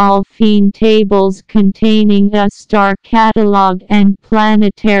Rudolphine tables containing a star catalogue and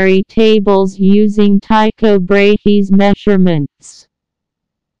planetary tables using Tycho Brahe's measurements.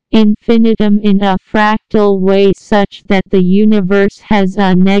 Infinitum in a fractal way such that the universe has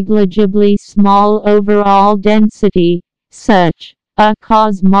a negligibly small overall density. Such a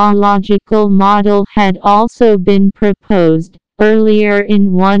cosmological model had also been proposed earlier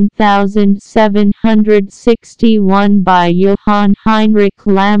in 1761 by Johann Heinrich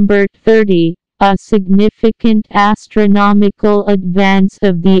Lambert. 30. A significant astronomical advance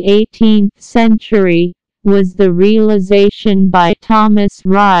of the 18th century was the realization by Thomas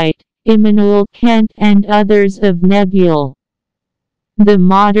Wright, Immanuel Kant and others of nebulae. The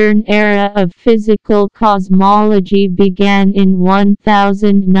modern era of physical cosmology began in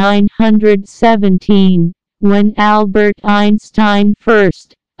 1917, when Albert Einstein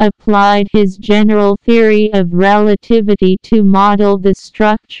first applied his general theory of relativity to model the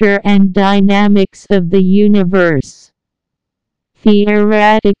structure and dynamics of the universe.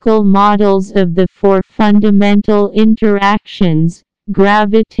 Theoretical models of the four fundamental interactions.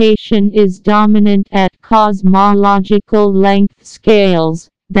 Gravitation is dominant at cosmological length scales,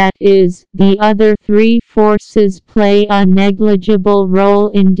 that is, the other three forces play a negligible role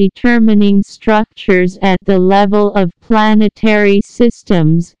in determining structures at the level of planetary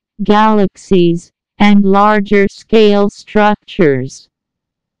systems, galaxies, and larger scale structures.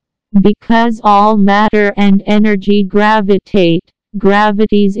 Because all matter and energy gravitate,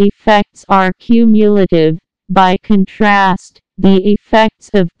 gravity's effects are cumulative. By contrast, the effects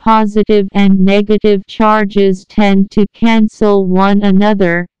of positive and negative charges tend to cancel one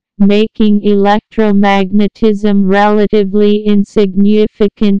another, making electromagnetism relatively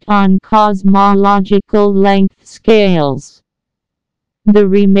insignificant on cosmological length scales. The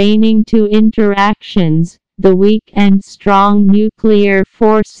remaining two interactions, the weak and strong nuclear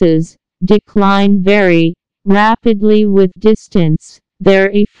forces, decline very rapidly with distance.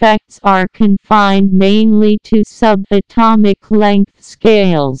 Their effects are confined mainly to subatomic length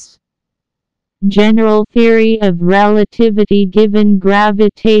scales. General theory of relativity given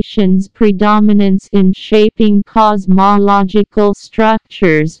gravitation's predominance in shaping cosmological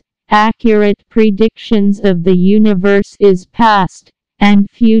structures, accurate predictions of the universe is past and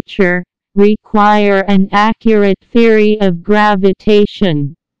future require an accurate theory of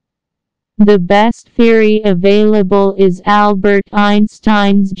gravitation. The best theory available is Albert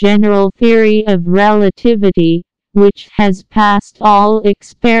Einstein's general theory of relativity, which has passed all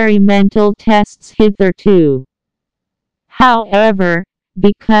experimental tests hitherto. However,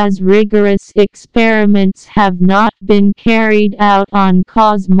 because rigorous experiments have not been carried out on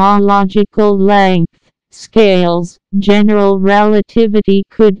cosmological length scales, general relativity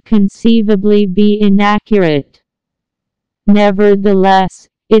could conceivably be inaccurate. Nevertheless,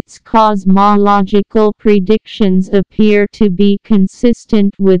 its cosmological predictions appear to be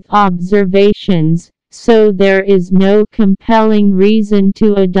consistent with observations, so there is no compelling reason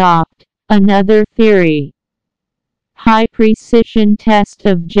to adopt another theory. High-precision test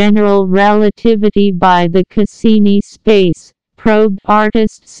of general relativity by the Cassini space probe.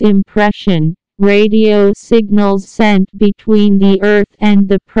 Artist's impression. Radio signals sent between the Earth and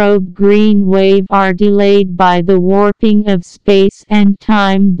the probe green wave are delayed by the warping of space and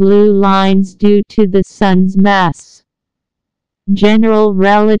time blue lines due to the Sun's mass. General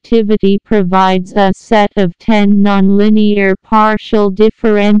relativity provides a set of 10 nonlinear partial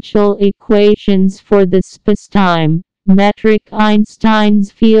differential equations for the spacetime, metric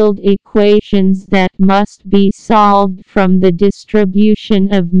Einstein's field equations that must be solved from the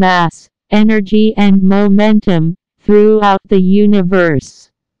distribution of mass, energy and momentum throughout the universe.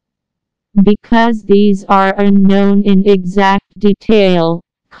 Because these are unknown in exact detail,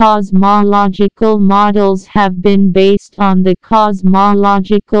 cosmological models have been based on the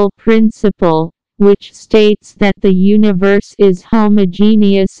cosmological principle, which states that the universe is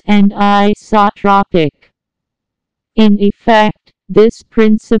homogeneous and isotropic. In effect, this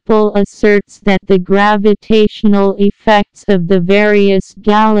principle asserts that the gravitational effects of the various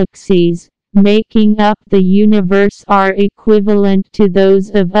galaxies making up the universe are equivalent to those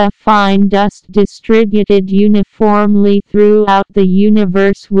of a fine dust distributed uniformly throughout the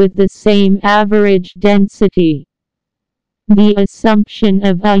universe with the same average density. The assumption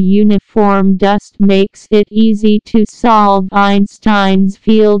of a uniform dust makes it easy to solve Einstein's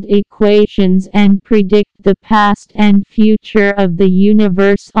field equations and predict the past and future of the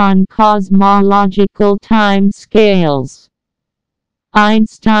universe on cosmological time scales.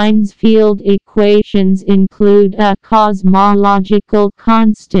 Einstein's field equations include a cosmological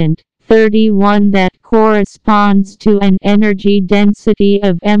constant, 31, that corresponds to an energy density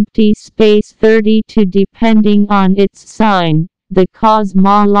of empty space 32 depending on its sign. The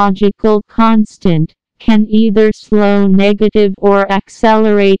cosmological constant can either slow negative or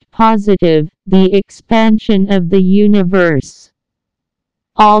accelerate positive, the expansion of the universe.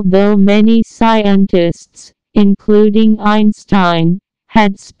 Although many scientists, including Einstein,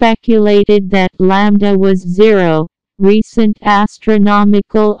 had speculated that lambda was zero, recent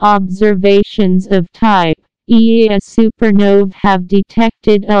astronomical observations of type Ia supernova have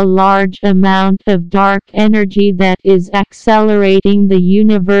detected a large amount of dark energy that is accelerating the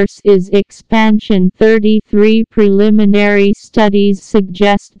universe's expansion. 33 preliminary studies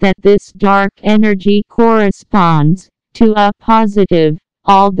suggest that this dark energy corresponds to a positive,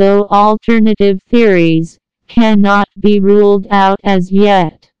 although alternative theories cannot be ruled out as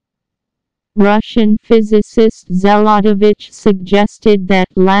yet. Russian physicist Zolotovich suggested that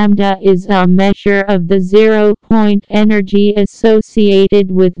lambda is a measure of the zero-point energy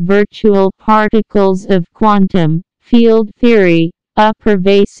associated with virtual particles of quantum field theory, a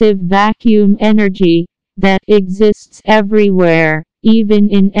pervasive vacuum energy that exists everywhere, even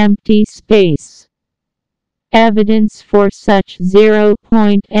in empty space. Evidence for such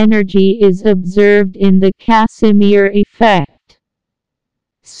zero-point energy is observed in the Casimir effect.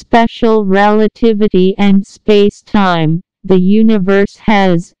 Special relativity and space-time. The universe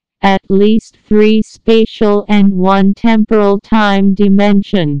has at least 3 spatial and 1 temporal time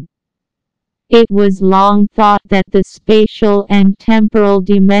dimension. It was long thought that the spatial and temporal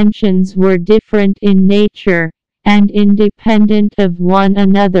dimensions were different in nature and independent of one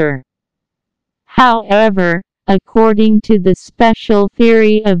another. However, according to the special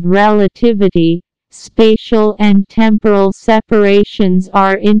theory of relativity, spatial and temporal separations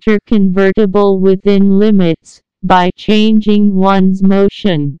are interconvertible within limits, by changing one's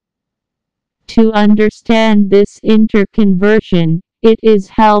motion. To understand this interconversion, it is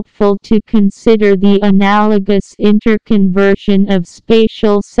helpful to consider the analogous interconversion of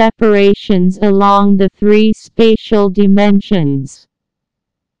spatial separations along the 3 spatial dimensions.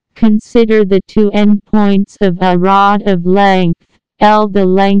 Consider the 2 endpoints of a rod of length L. The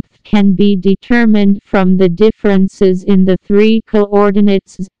length can be determined from the differences in the 3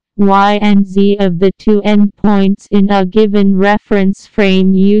 coordinates y and z of the 2 endpoints in a given reference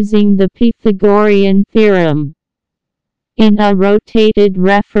frame using the Pythagorean theorem. In a rotated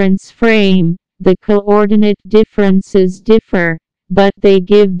reference frame, the coordinate differences differ, but they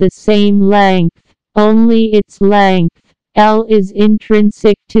give the same length, only its length, L, is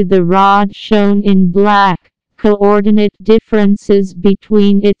intrinsic to the rod shown in black. Coordinate differences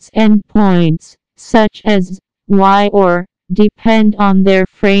between its endpoints, such as y or depend on their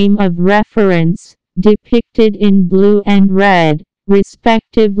frame of reference, depicted in blue and red,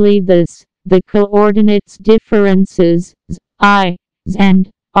 respectively. Thus, the coordinates differences I and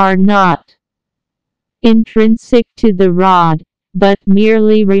are not intrinsic to the rod, but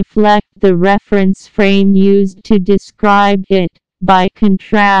merely reflect the reference frame used to describe it. By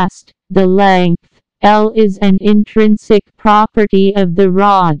contrast, the length L is an intrinsic property of the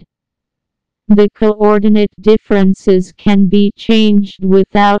rod. The coordinate differences can be changed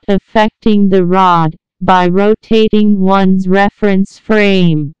without affecting the rod, by rotating one's reference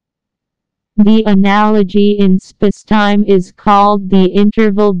frame. The analogy in spacetime is called the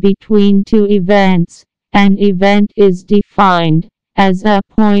interval between 2 events. An event is defined as a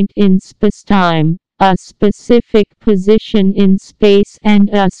point in spacetime, a specific position in space, and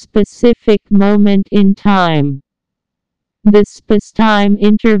a specific moment in time. The spacetime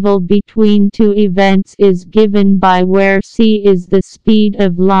interval between two events is given by where c is the speed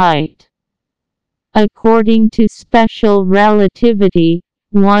of light. According to special relativity,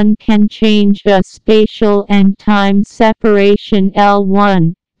 one can change a spatial and time separation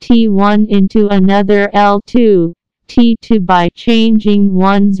L1, T1 into another L2, T2 by changing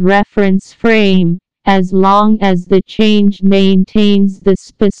one's reference frame, as long as the change maintains the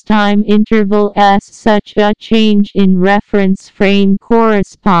spacetime interval S. Such a change in reference frame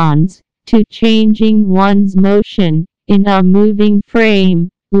corresponds to changing one's motion in a moving frame.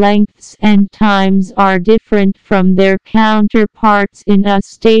 Lengths and times are different from their counterparts in a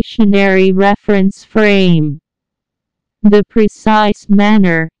stationary reference frame. The precise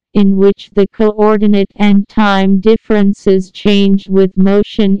manner in which the coordinate and time differences change with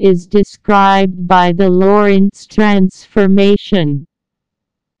motion is described by the Lorentz transformation.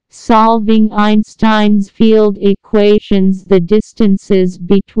 Solving Einstein's field equations, the distances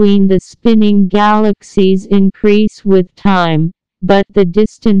between the spinning galaxies increase with time, but the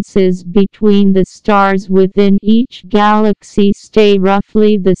distances between the stars within each galaxy stay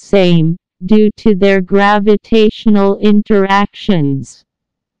roughly the same, due to their gravitational interactions.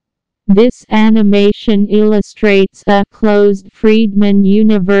 This animation illustrates a closed Friedmann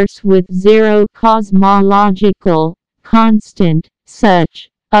universe with zero cosmological constant. Such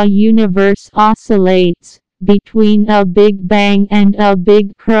a universe oscillates between a Big Bang and a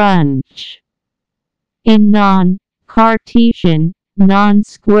Big Crunch. In non-Cartesian,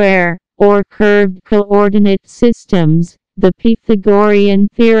 non-square, or curved coordinate systems, the Pythagorean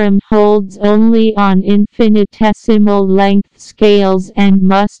theorem holds only on infinitesimal length scales and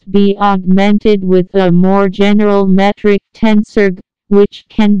must be augmented with a more general metric tensor, which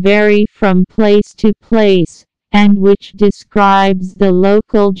can vary from place to place, and which describes the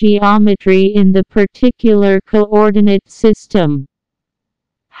local geometry in the particular coordinate system.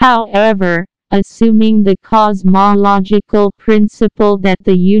 However, assuming the cosmological principle that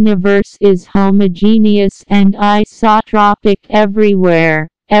the universe is homogeneous and isotropic everywhere,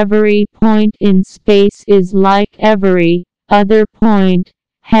 every point in space is like every other point,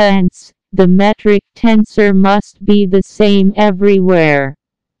 hence, the metric tensor must be the same everywhere.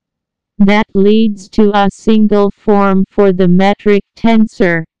 That leads to a single form for the metric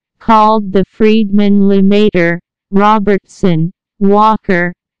tensor, called the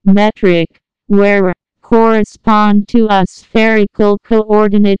Friedmann-Lemaitre-Robertson-Walker metric, where correspond to a spherical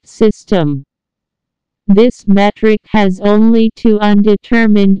coordinate system. This metric has only two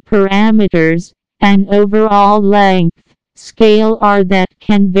undetermined parameters, an overall length scale R that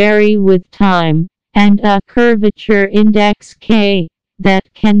can vary with time, and a curvature index K that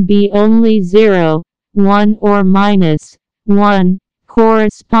can be only 0, 1 or -1,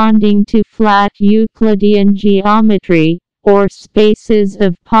 corresponding to flat Euclidean geometry, or spaces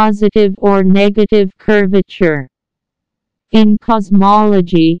of positive or negative curvature. In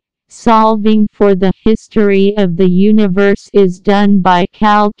cosmology, solving for the history of the universe is done by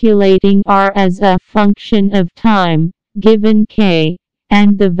calculating R as a function of time, given K,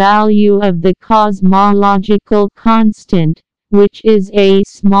 and the value of the cosmological constant, which is a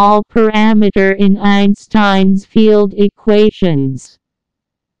small parameter in Einstein's field equations.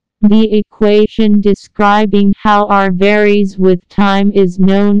 The equation describing how R varies with time is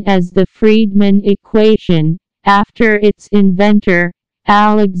known as the Friedmann equation, after its inventor,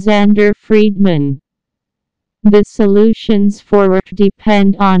 Alexander Friedmann. The solutions for R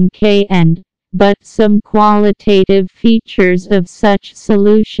depend on K and, but some qualitative features of such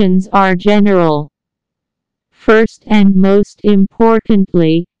solutions are general. First and most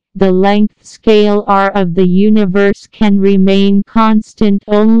importantly, the length scale R of the universe can remain constant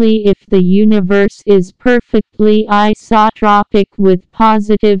only if the universe is perfectly isotropic with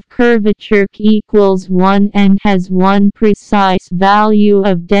positive curvature k equals 1 and has one precise value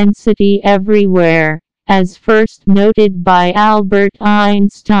of density everywhere, as first noted by Albert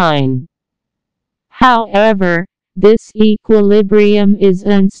Einstein. However, this equilibrium is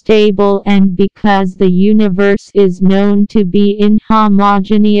unstable, and because the universe is known to be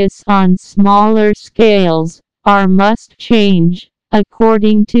inhomogeneous on smaller scales, R must change,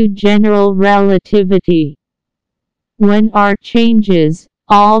 according to general relativity. When R changes,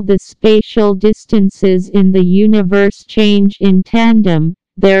 all the spatial distances in the universe change in tandem.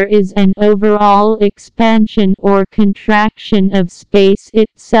 There is an overall expansion or contraction of space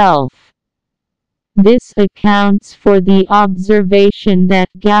itself. This accounts for the observation that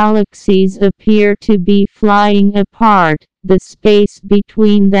galaxies appear to be flying apart, the space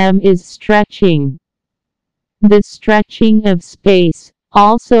between them is stretching. The stretching of space,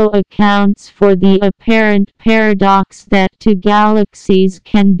 also accounts for the apparent paradox that two galaxies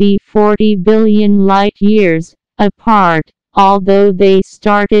can be 40 billion light-years apart, although they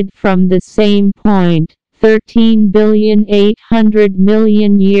started from the same point,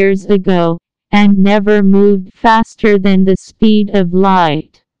 13,800,000,000 years ago, and never moved faster than the speed of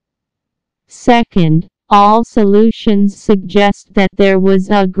light. Second, all solutions suggest that there was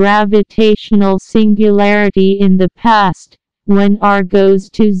a gravitational singularity in the past, when R goes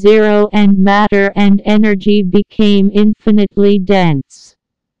to zero and matter and energy became infinitely dense.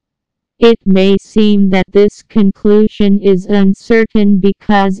 It may seem that this conclusion is uncertain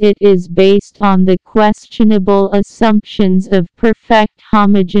because it is based on the questionable assumptions of perfect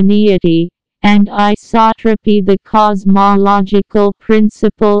homogeneity and isotropy, the cosmological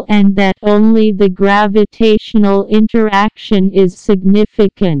principle, and that only the gravitational interaction is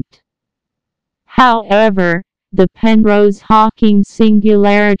significant. However, the Penrose-Hawking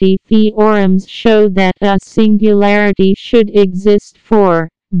singularity theorems show that a singularity should exist for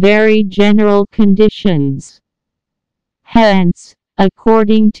very general conditions. Hence,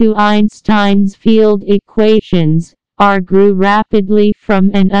 according to Einstein's field equations, R grew rapidly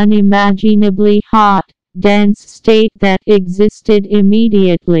from an unimaginably hot, dense state that existed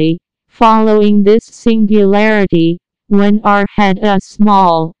immediately following this singularity, when R had a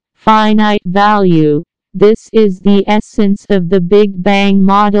small, finite value. This is the essence of the Big Bang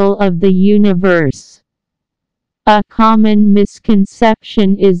model of the universe. A common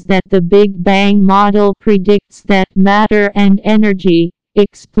misconception is that the Big Bang model predicts that matter and energy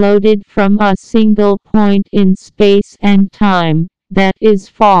exploded from a single point in space and time. That is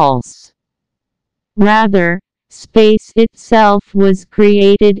false. Rather, space itself was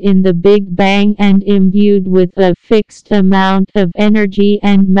created in the Big Bang and imbued with a fixed amount of energy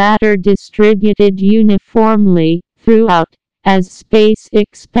and matter distributed uniformly throughout. As space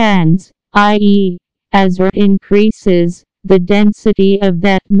expands, i.e., as R increases, the density of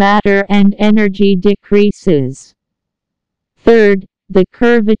that matter and energy decreases. Third, the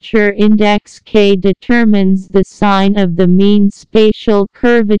curvature index K determines the sign of the mean spatial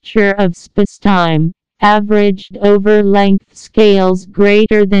curvature of spacetime, averaged over length scales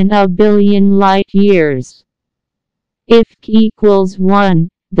greater than a billion light-years. If K equals 1,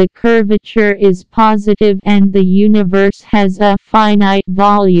 the curvature is positive and the universe has a finite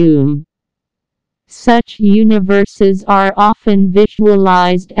volume. Such universes are often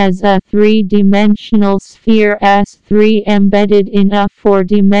visualized as a three-dimensional sphere S3 embedded in a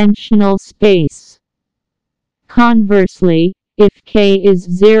four-dimensional space. Conversely, if K is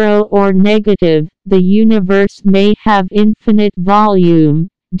 0 or negative, the universe may have infinite volume,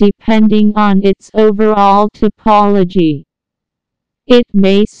 depending on its overall topology. It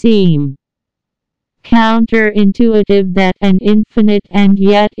may seem counterintuitive that an infinite and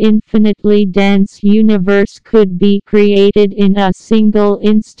yet infinitely dense universe could be created in a single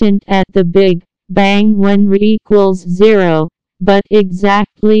instant at the Big Bang when R equals 0, but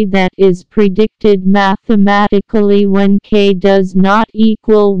exactly that is predicted mathematically when K does not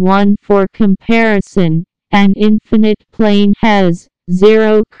equal 1. For comparison, an infinite plane has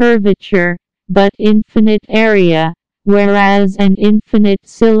 0 curvature, but infinite area, whereas an infinite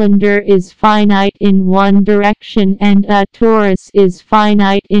cylinder is finite in one direction and a torus is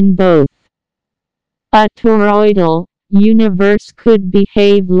finite in both. A toroidal universe could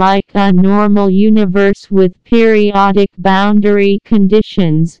behave like a normal universe with periodic boundary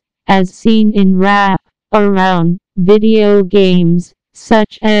conditions, as seen in wrap-around video games,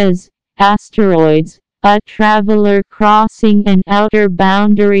 such as Asteroids, a traveler crossing an outer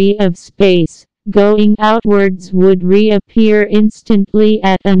boundary of space. Going outwards would reappear instantly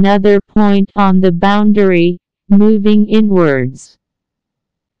at another point on the boundary, moving inwards.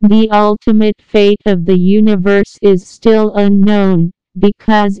 The ultimate fate of the universe is still unknown,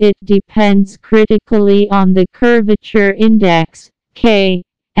 because it depends critically on the curvature index, K,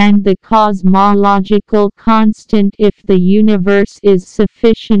 and the cosmological constant. If the universe is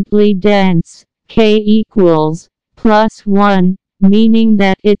sufficiently dense, K equals +1, meaning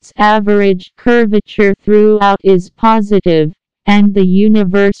that its average curvature throughout is positive, and the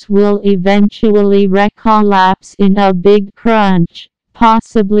universe will eventually recollapse in a big crunch,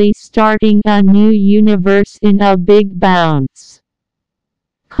 possibly starting a new universe in a big bounce.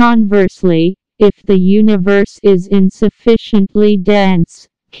 Conversely, if the universe is insufficiently dense,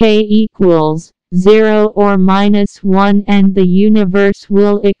 K equals 0 or -1, and the universe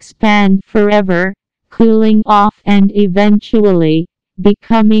will expand forever, cooling off and eventually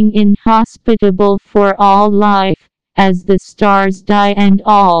becoming inhospitable for all life, as the stars die and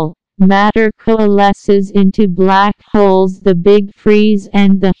all matter coalesces into black holes. The Big Freeze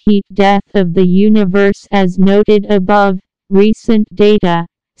and the heat death of the universe, as noted above. Recent data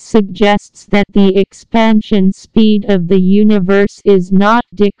suggests that the expansion speed of the universe is not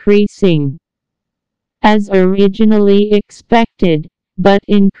decreasing, as originally expected, but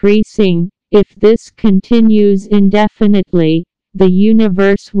increasing. If this continues indefinitely, the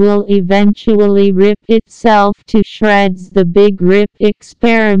universe will eventually rip itself to shreds. The Big Rip.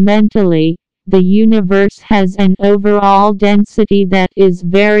 Experimentally, the universe has an overall density that is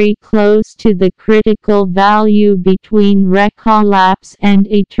very close to the critical value between recollapse and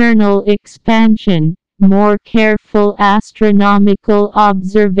eternal expansion. More careful astronomical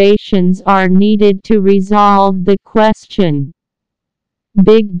observations are needed to resolve the question.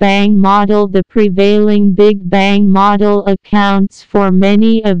 Big Bang model. The prevailing Big Bang model accounts for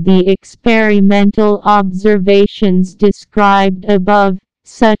many of the experimental observations described above,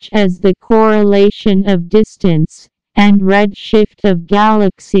 such as the correlation of distance and redshift of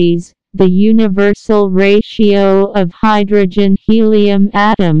galaxies, the universal ratio of hydrogen-helium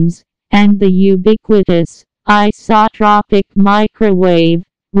atoms, and the ubiquitous, isotropic microwave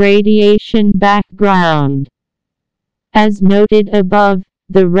radiation background. As noted above,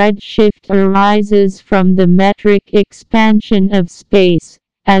 the redshift arises from the metric expansion of space.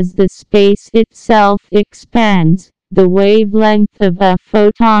 As the space itself expands, the wavelength of a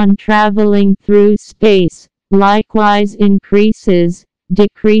photon traveling through space likewise increases,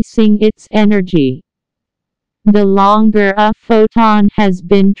 decreasing its energy. The longer a photon has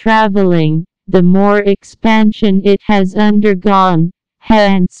been traveling, the more expansion it has undergone.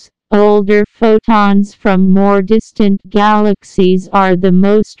 Hence, older photons from more distant galaxies are the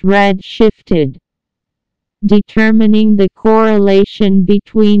most red-shifted. Determining the correlation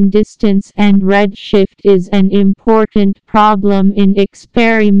between distance and redshift is an important problem in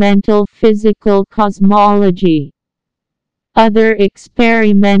experimental physical cosmology. Other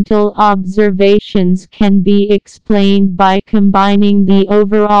experimental observations can be explained by combining the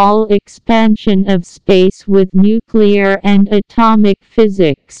overall expansion of space with nuclear and atomic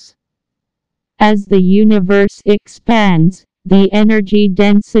physics. As the universe expands, the energy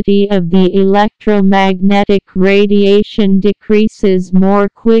density of the electromagnetic radiation decreases more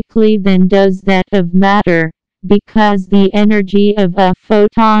quickly than does that of matter, because the energy of a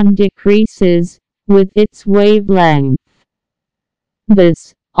photon decreases with its wavelength.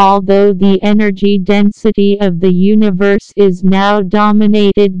 Thus, although the energy density of the universe is now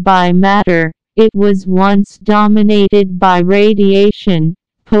dominated by matter, it was once dominated by radiation.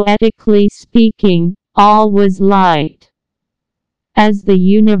 Poetically speaking, all was light. As the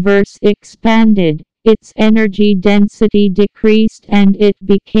universe expanded, its energy density decreased and it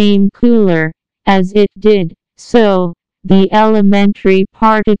became cooler. As it did so, the elementary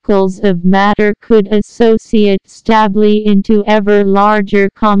particles of matter could associate stably into ever larger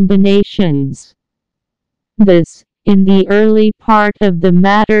combinations. Thus, in the early part of the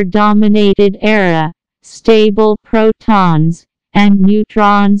matter-dominated era, stable protons and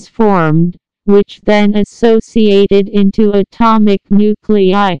neutrons formed, which then associated into atomic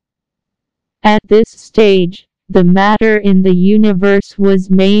nuclei. At this stage, the matter in the universe was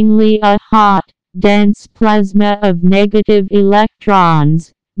mainly a hot, dense plasma of negative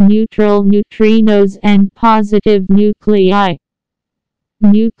electrons, neutral neutrinos and positive nuclei.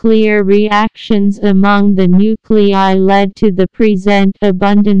 Nuclear reactions among the nuclei led to the present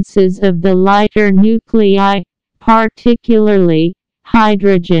abundances of the lighter nuclei, particularly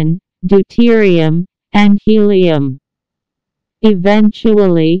hydrogen, deuterium, and helium.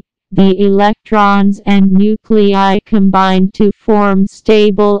 Eventually, the electrons and nuclei combined to form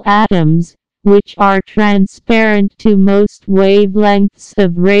stable atoms, which are transparent to most wavelengths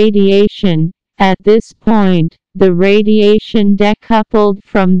of radiation. At this point, the radiation decoupled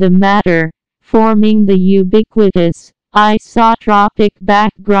from the matter, forming the ubiquitous, isotropic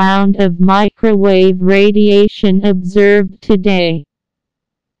background of microwave radiation observed today.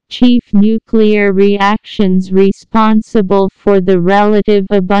 Chief nuclear reactions responsible for the relative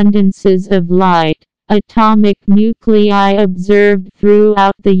abundances of light, atomic nuclei observed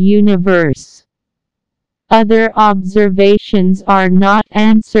throughout the universe. Other observations are not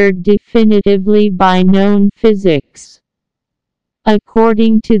answered definitively by known physics.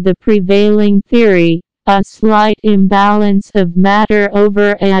 According to the prevailing theory, a slight imbalance of matter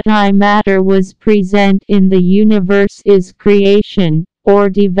over antimatter was present in the universe's creation, or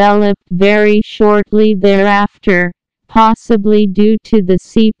developed very shortly thereafter, possibly due to the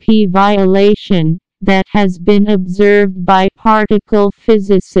CP violation that has been observed by particle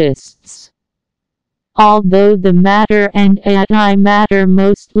physicists. although the matter and antimatter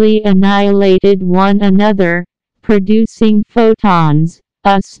mostly annihilated one another, producing photons,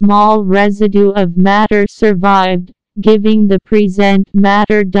 a small residue of matter survived, giving the present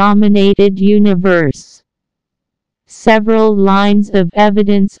matter-dominated universe. Several lines of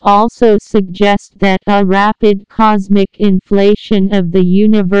evidence also suggest that a rapid cosmic inflation of the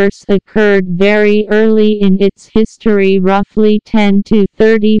universe occurred very early in its history, roughly 10 to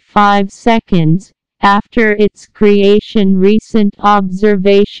 35 seconds after its creation. Recent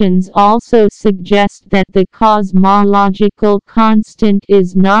observations also suggest that the cosmological constant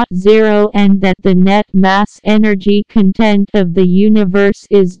is not zero and that the net mass energy content of the universe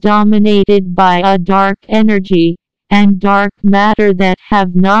is dominated by a dark energy and dark matter that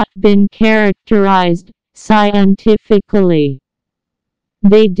have not been characterized scientifically.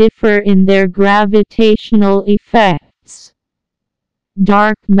 They differ in their gravitational effects.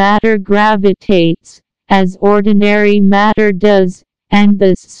 Dark matter gravitates, as ordinary matter does, and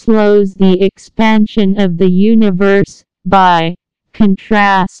thus slows the expansion of the universe. By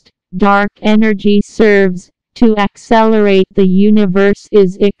contrast, dark energy serves to accelerate the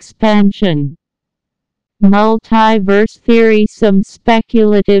universe's expansion. Multiverse theory. Some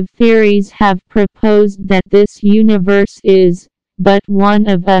speculative theories have proposed that this universe is but one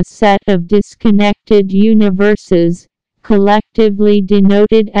of a set of disconnected universes, collectively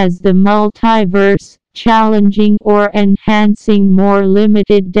denoted as the multiverse, challenging or enhancing more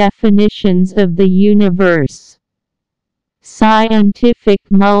limited definitions of the universe. Scientific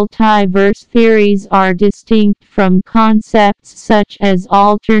multiverse theories are distinct from concepts such as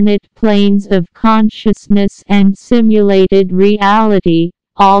alternate planes of consciousness and simulated reality,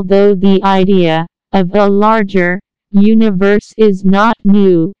 although the idea of a larger universe is not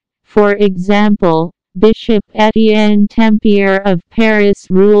new. For example, Bishop Etienne Tempier of Paris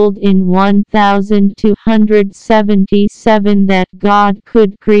ruled in 1277 that God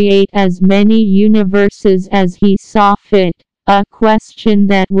could create as many universes as he saw fit, a question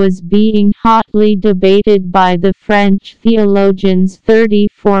that was being hotly debated by the French theologians.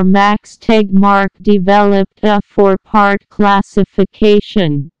 34 Max Tegmark developed a four-part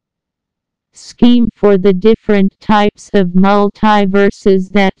classification scheme for the different types of multiverses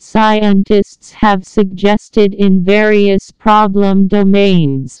that scientists have suggested in various problem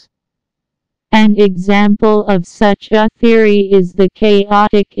domains. An example of such a theory is the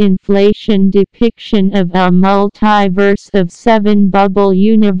chaotic inflation depiction of a multiverse of 7 bubble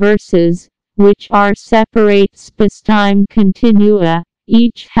universes, which are separate spacetime continua,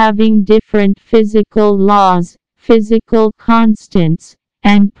 each having different physical laws, physical constants,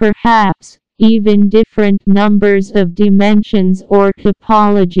 and perhaps even different numbers of dimensions or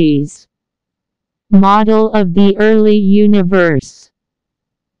topologies. Model of the early universe.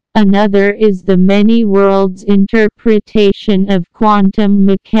 Another is the many worlds interpretation of quantum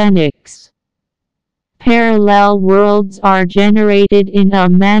mechanics. Parallel worlds are generated in a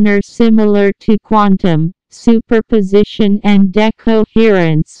manner similar to quantum superposition and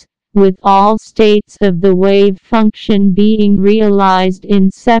decoherence, with all states of the wave function being realized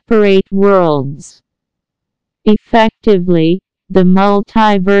in separate worlds. Effectively, the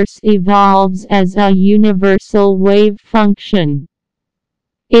multiverse evolves as a universal wave function.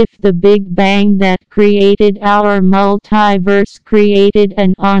 If the Big Bang that created our multiverse created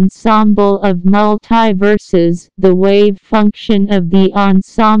an ensemble of multiverses, the wave function of the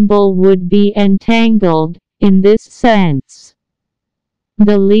ensemble would be entangled, in this sense.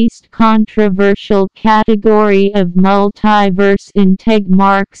 The least controversial category of multiverse in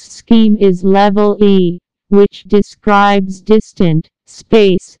Tegmark's scheme is level E, which describes distant,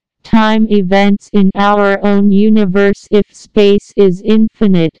 space-time events in our own universe if space is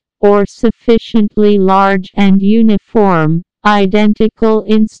infinite, or sufficiently large and uniform. Identical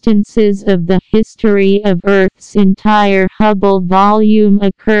instances of the history of Earth's entire Hubble volume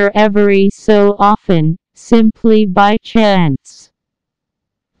occur every so often, simply by chance.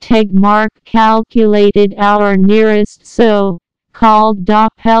 Tegmark calculated our nearest so-called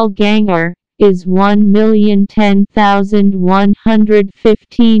doppelganger is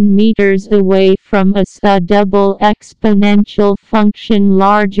 1,010,115 meters away from us, a double exponential function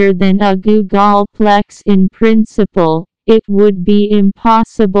larger than a googolplex. In principle, it would be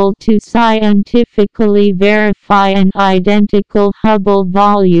impossible to scientifically verify an identical Hubble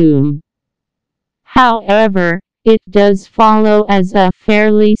volume. However, it does follow as a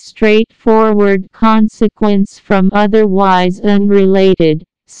fairly straightforward consequence from otherwise unrelated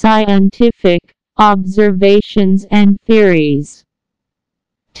scientific observations and theories.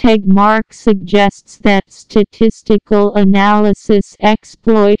 Tegmark suggests that statistical analysis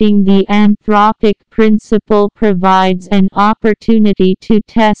exploiting the anthropic principle provides an opportunity to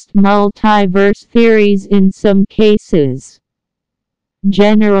test multiverse theories in some cases.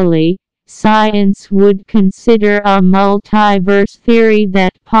 Generally, science would consider a multiverse theory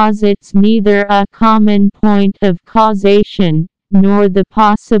that posits neither a common point of causation, nor the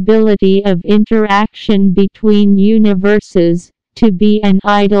possibility of interaction between universes, to be an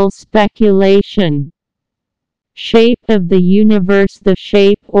idle speculation. Shape of the universe. The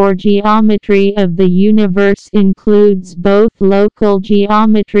shape or geometry of the universe includes both local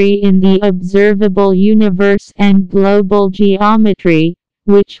geometry in the observable universe and global geometry,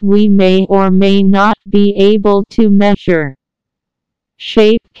 which we may or may not be able to measure.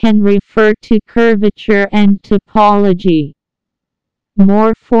 Shape can refer to curvature and topology.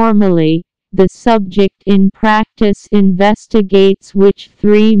 More formally, the subject in practice investigates which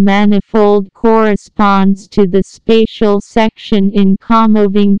three-manifold corresponds to the spatial section in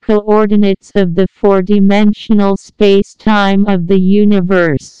comoving coordinates of the four-dimensional space-time of the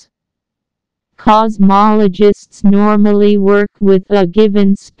universe. Cosmologists normally work with a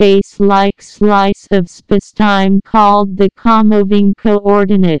given space-like slice of spacetime called the comoving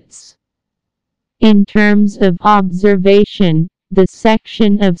coordinates. In terms of observation, the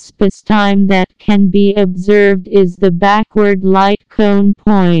section of spacetime that can be observed is the backward light cone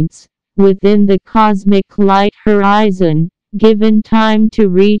points, within the cosmic light horizon, given time to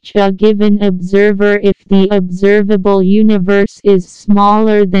reach a given observer. If the observable universe is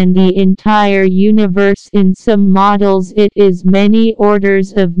smaller than the entire universe, in some models it is many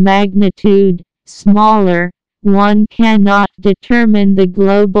orders of magnitude smaller. One cannot determine the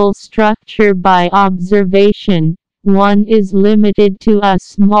global structure by observation. One is limited to a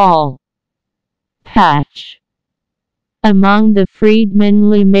small patch. Among the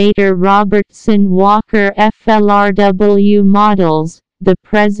Friedman-Lemaître-Robertson-Walker FLRW models, the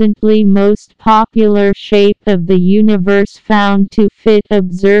presently most popular shape of the universe found to fit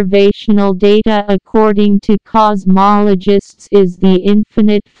observational data according to cosmologists is the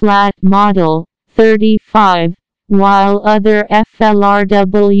infinite flat model, 35, while other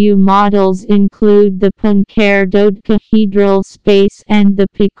FLRW models include the Poincare dodecahedral space and the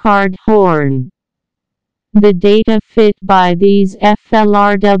Picard horn. The data fit by these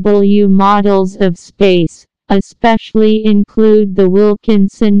FLRW models of space, especially include the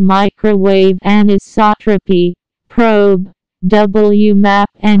Wilkinson microwave anisotropy probe, WMAP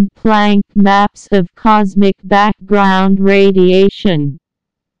and Planck maps of cosmic background radiation.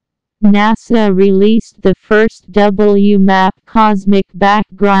 NASA released the first WMAP cosmic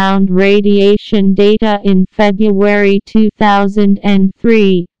background radiation data in February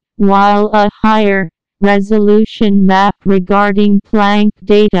 2003, while a higher resolution map regarding Planck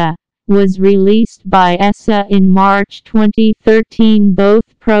data was released by ESA in March 2013.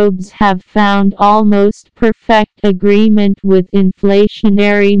 Both probes have found almost perfect agreement with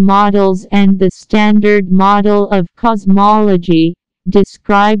inflationary models and the Standard Model of Cosmology,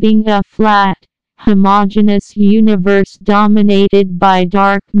 describing a flat, homogeneous universe dominated by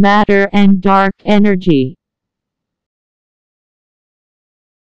dark matter and dark energy.